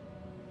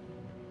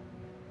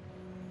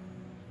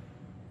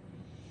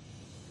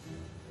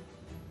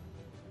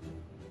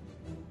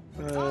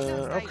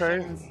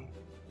 Okay.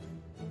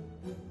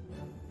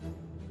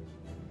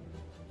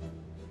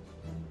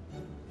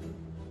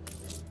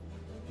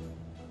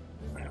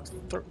 I have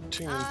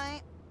 13.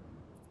 Aye.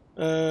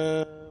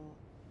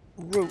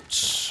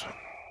 Roots.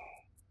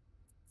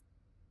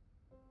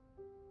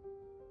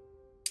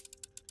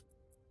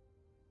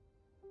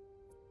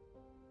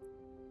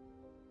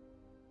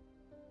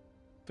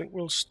 I think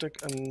we'll stick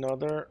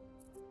another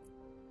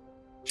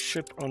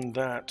ship on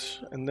that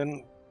and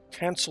then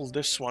cancel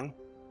this one.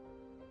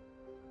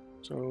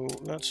 So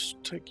let's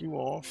take you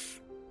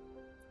off.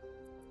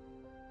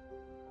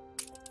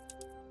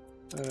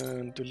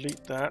 And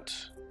delete that.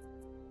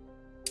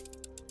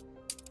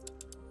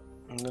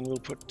 And then we'll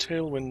put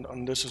Tailwind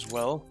on this as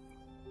well.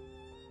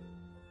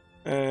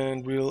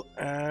 And we'll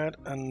add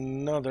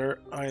another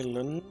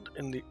island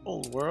in the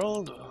old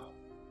world.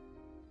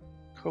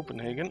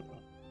 Copenhagen.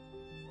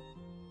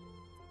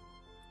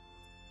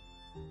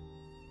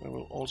 We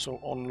will also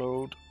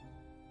unload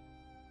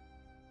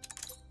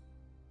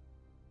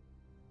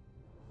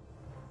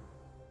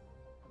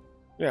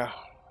yeah.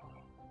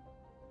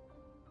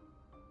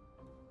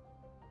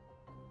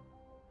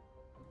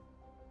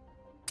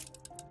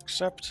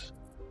 Accept.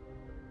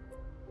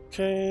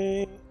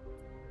 Okay.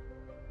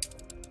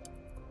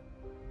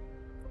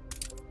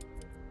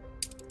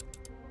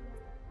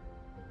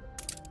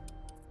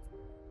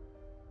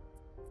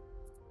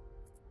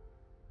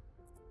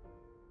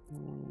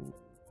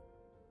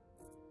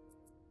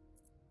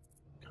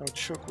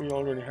 Caoutchouc, we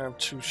already have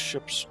 2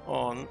 ships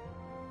on.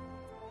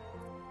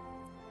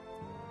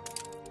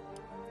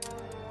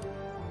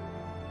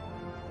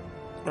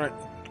 Right.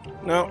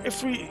 Now,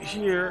 if we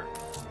here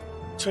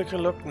take a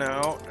look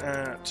now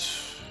at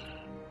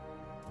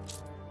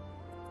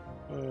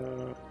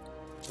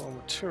raw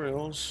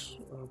materials,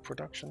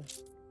 production,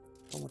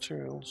 raw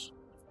materials.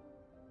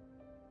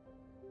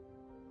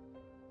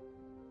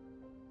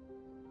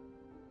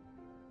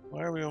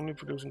 Why are we only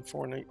producing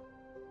 4 and 8?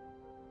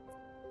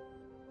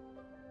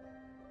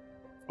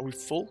 Are we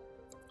full?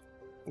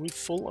 Are we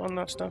full on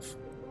that stuff?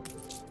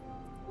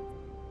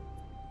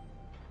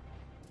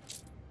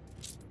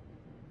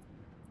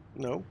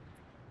 No.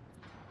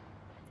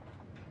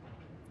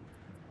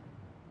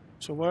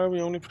 So why are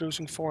we only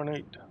producing 4 and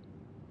 8?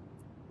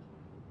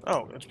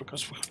 Oh, it's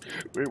because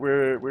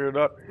we're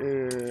not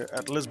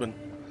at Lisbon,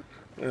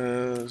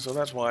 so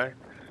that's why.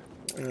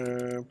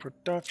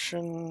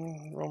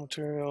 Production, raw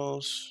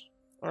materials.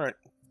 All right.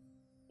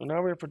 So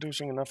now we're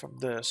producing enough of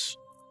this.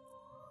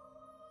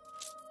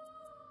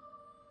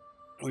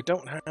 We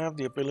don't have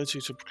the ability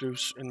to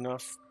produce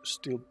enough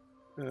steel,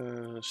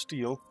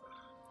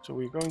 so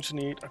we're going to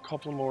need a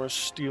couple more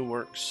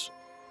steelworks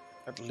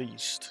at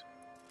least.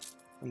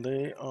 And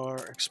they are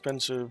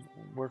expensive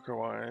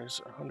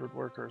worker-wise, 100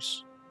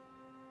 workers.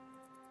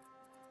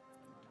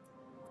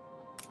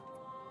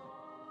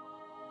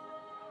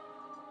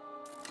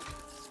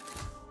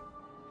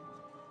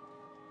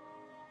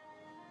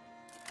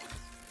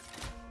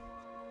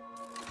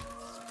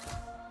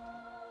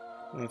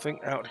 And I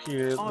think out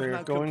here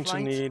they're going to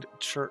need a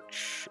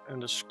church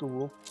and a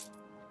school.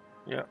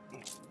 Yeah.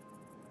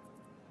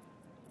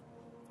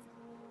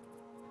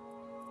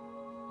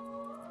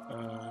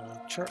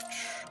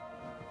 Church.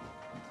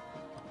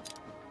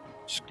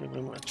 Let's give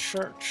them a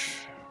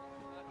church.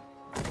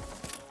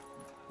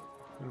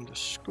 And a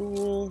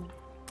school.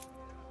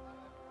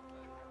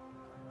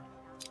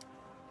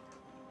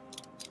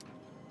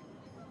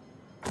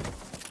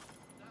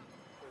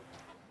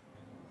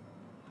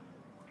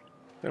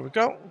 There we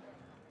go.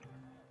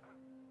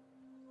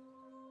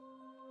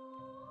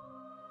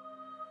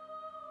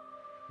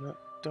 That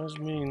does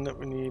mean that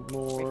we need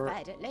more.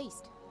 Prepared at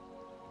least.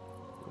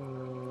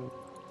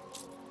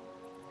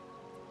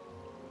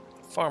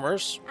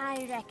 Farmers.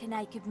 I reckon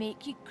I could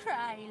make you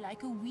cry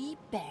like a wee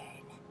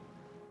bairn.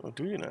 Oh,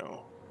 do you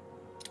now?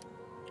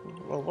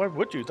 Well, why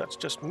would you? That's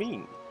just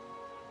mean.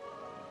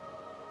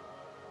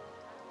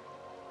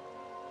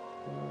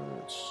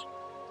 Let's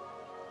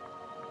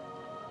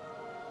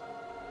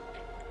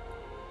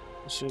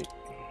see.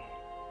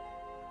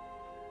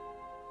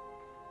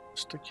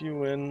 Stick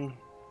you in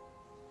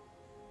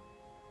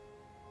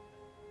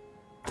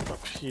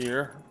up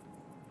here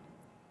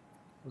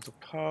with a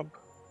pub.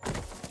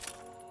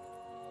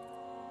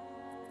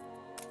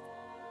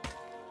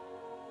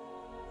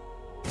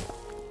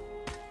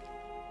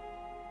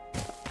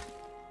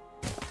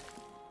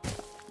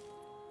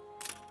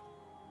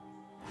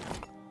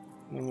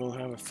 And we'll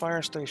have a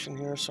fire station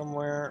here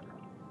somewhere.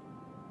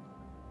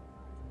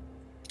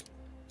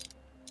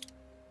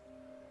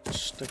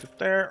 Stick it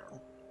there.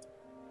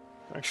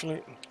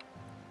 Actually,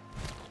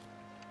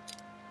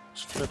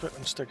 let's flip it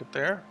and stick it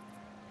there.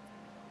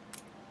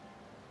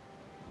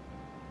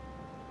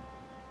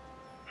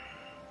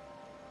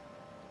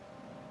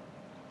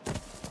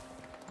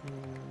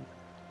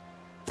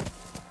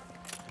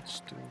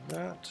 Let's do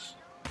that.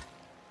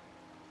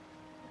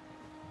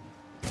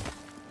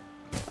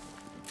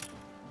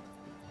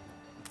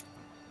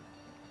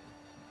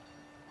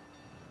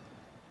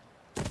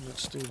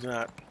 Let's do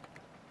that.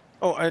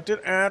 Oh, I did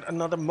add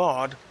another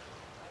mod.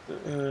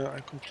 I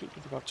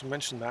completely forgot to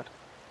mention that.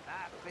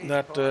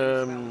 That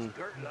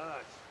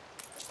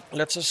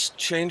lets us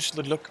change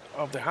the look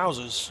of the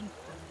houses.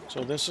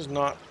 So this is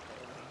not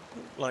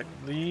like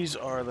these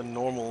are the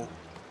normal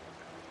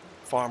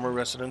farmer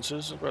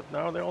residences, but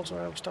now they also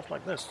have stuff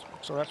like this.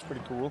 So that's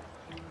pretty cool.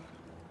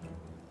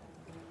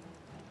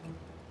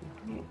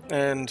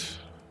 And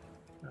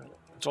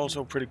it's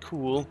also pretty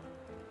cool.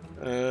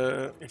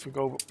 If we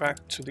go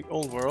back to the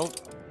old world,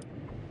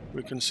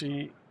 we can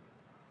see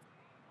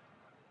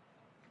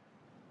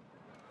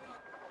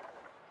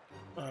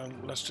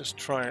Let's just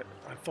try it.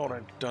 I thought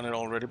I'd done it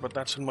already, but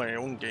that's in my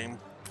own game.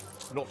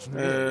 Not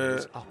nearly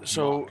as upmarket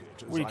So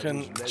as we I can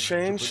was led to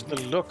change the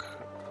believe. look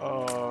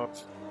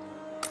of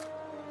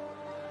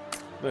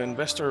the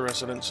investor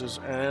residences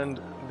and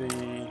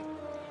the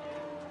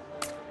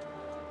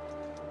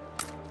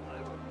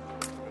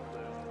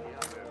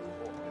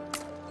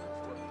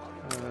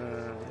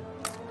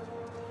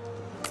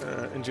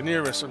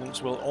engineer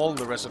residence. Well, all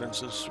the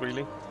residences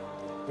really.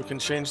 We can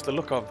change the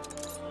look of.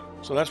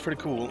 So that's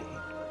pretty cool.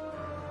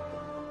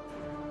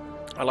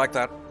 I like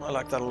that. I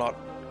like that a lot.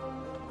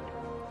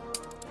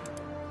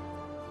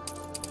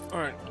 All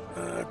right.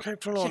 Okay,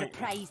 Should Trelawney. have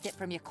praised it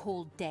from your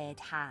cold, dead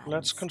hands.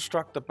 Let's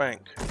construct the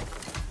bank.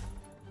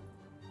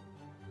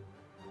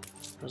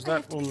 Because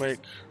that will make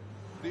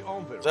The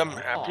envelopes them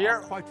happier.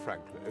 are, quite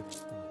frankly,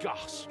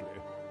 ghastly.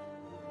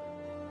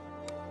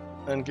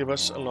 and give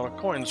us a lot of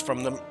coins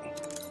from them.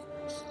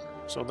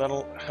 So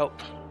that'll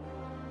help.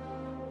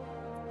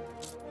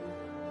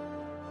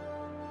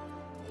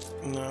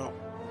 Now,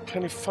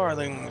 penny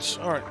farthings.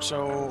 Alright,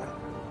 so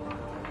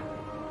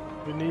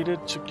we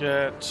needed to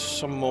get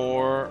some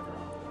more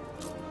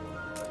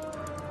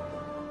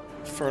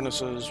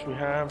furnaces. We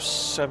have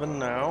 7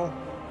 now.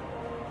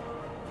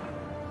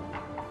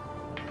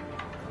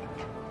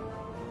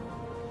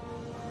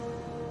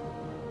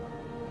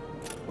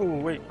 Oh,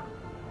 wait.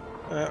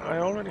 I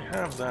already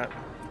have that.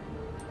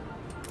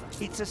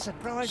 It's a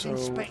surprise So-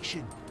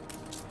 inspection.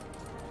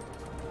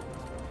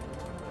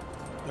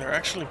 They're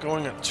actually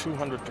going at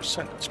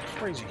 200%. It's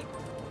crazy.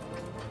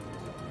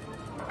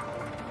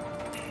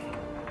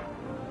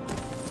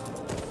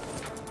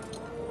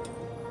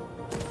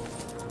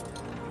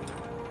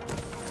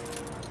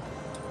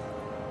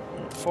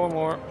 Four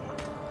more.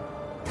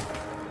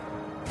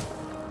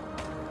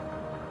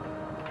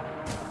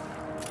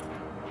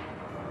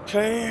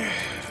 Okay.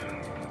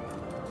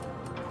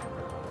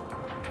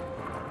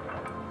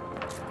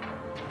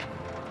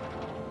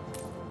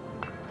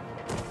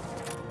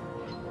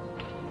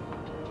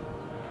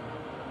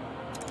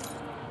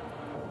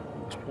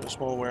 Let's put a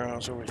small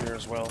warehouse over here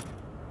as well.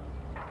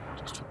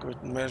 Just for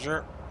good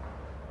measure.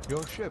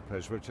 Your ship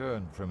has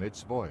returned from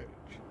its voyage.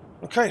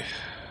 Okay.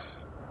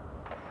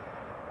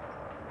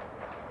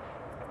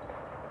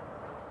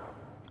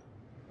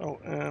 Oh,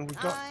 and we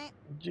got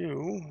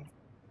you.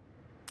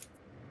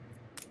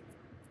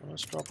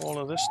 Let's drop all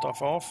of this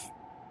stuff off.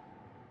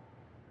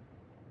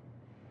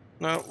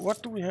 Now,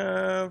 what do we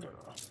have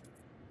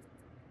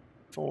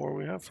for?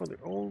 We have for the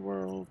old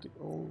world, the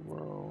old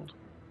world,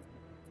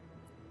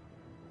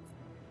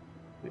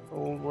 the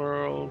old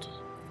world.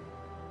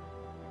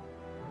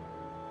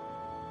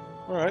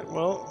 Alright,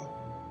 well,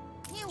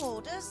 New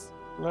orders.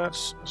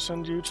 let's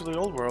send you to the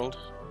old world.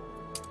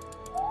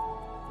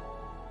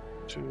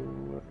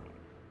 To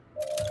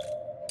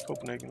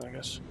Copenhagen, I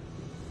guess.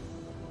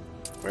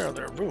 Where are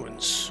their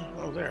ruins?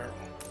 Oh, there.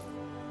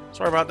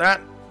 Sorry about that.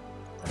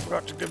 I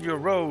forgot to give you a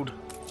road.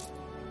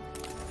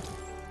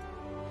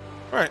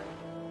 Right.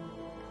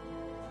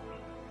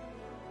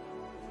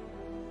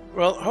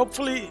 Well,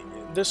 hopefully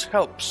this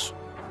helps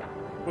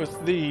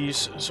with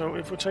these. So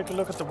if we take a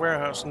look at the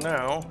warehouse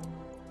now,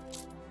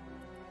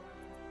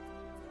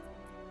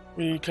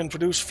 we can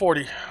produce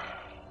 40.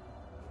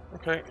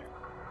 Okay.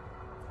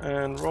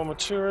 And raw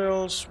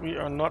materials, we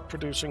are not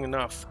producing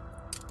enough.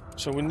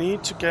 So we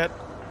need to get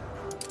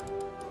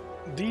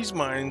these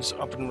mines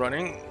up and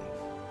running.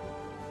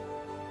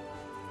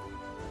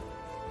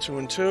 2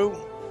 and 2.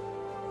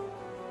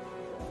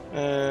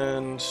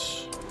 And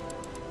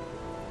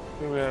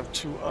here we have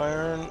 2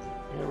 iron.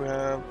 Here we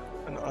have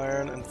an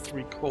iron and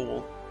 3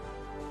 coal.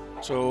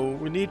 So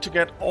we need to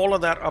get all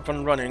of that up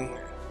and running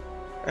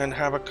and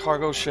have a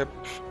cargo ship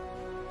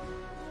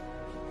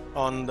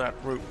on that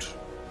route.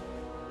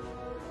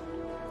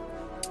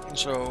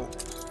 So,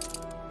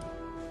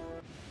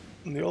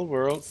 in the old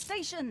world,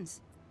 Stations.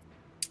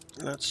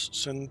 let's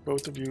send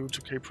both of you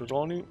to Cape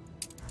Trelawney.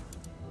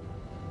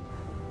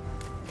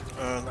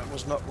 That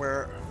was not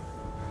where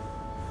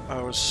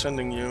I was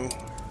sending you.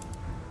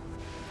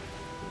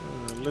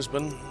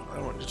 Lisbon, I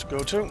want you to go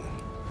to.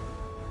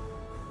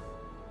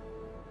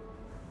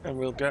 And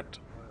we'll get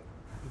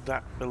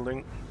that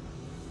building.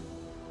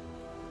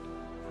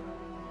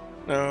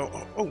 Now,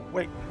 oh,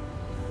 wait.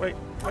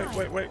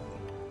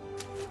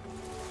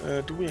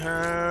 Do we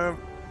have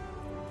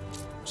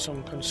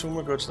some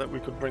consumer goods that we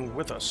could bring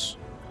with us?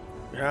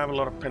 We have a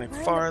lot of penny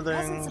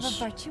farthings.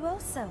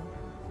 virtuoso.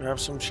 We have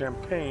some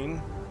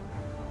champagne.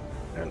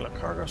 And La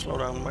Carga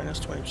slowdown minus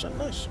 20%.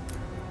 Nice.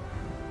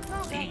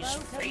 These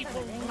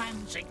fabled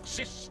lands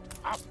exist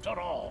after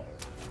all.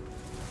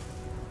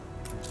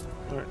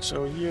 Alright,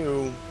 so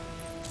you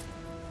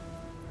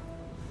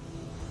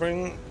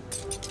bring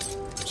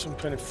some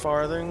penny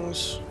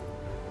farthings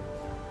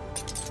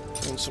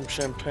and some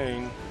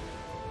champagne.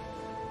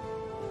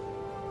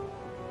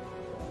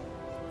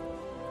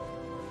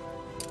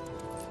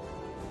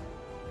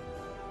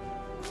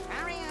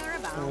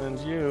 And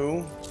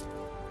you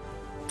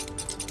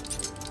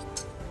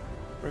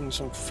bring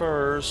some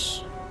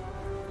furs,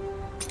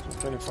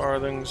 some penny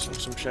farthings, and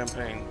some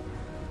champagne.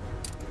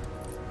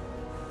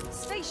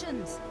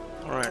 connections.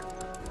 All right.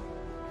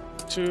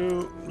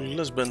 To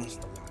Lisbon.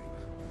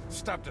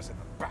 Stabbed us in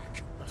the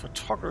back. A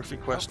photography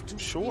quest.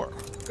 Sure.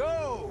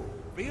 Go!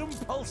 Be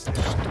impulsive.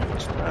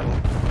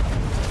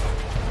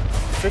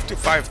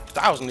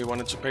 55,000 he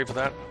wanted to pay for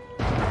that.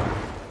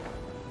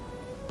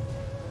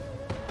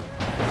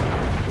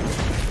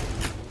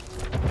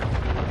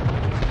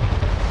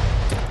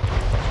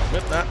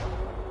 Admit that.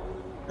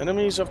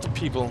 Enemies of the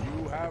people.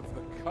 You have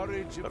the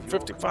courage of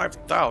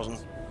 55,000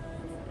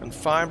 and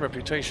 5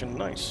 reputation.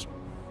 Nice.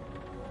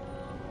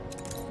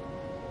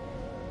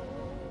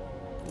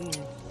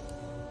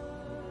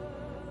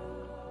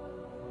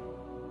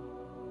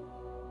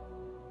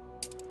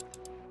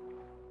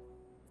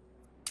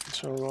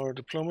 So our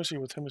diplomacy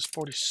with him is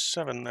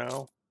 47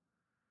 now.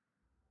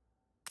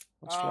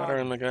 Let's flatter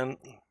him again.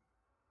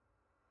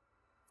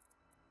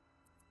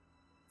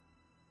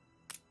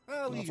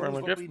 Well, Offer him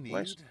a gift.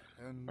 Nice.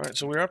 Alright,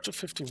 so we're up to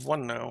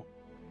 51 now.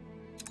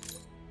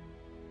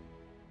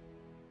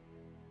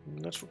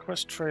 Let's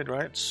request trade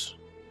rights.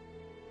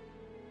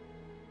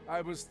 I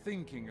was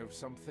thinking of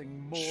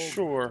something more.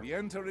 Sure. We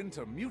enter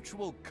into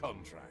mutual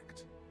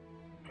contract.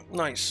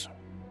 Nice.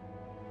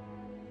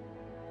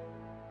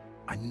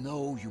 I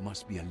know you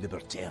must be a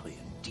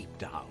libertarian deep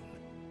down.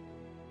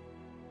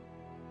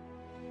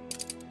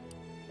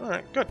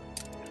 Alright, good.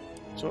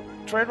 So,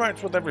 trade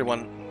rights with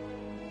everyone.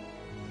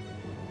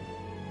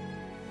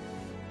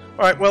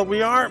 Alright, well,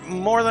 we are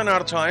more than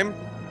out of time.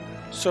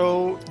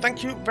 So,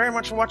 thank you very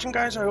much for watching,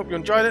 guys. I hope you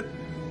enjoyed it.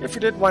 If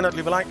you did, why not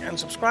leave a like and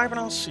subscribe, and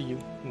I'll see you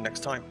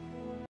next time.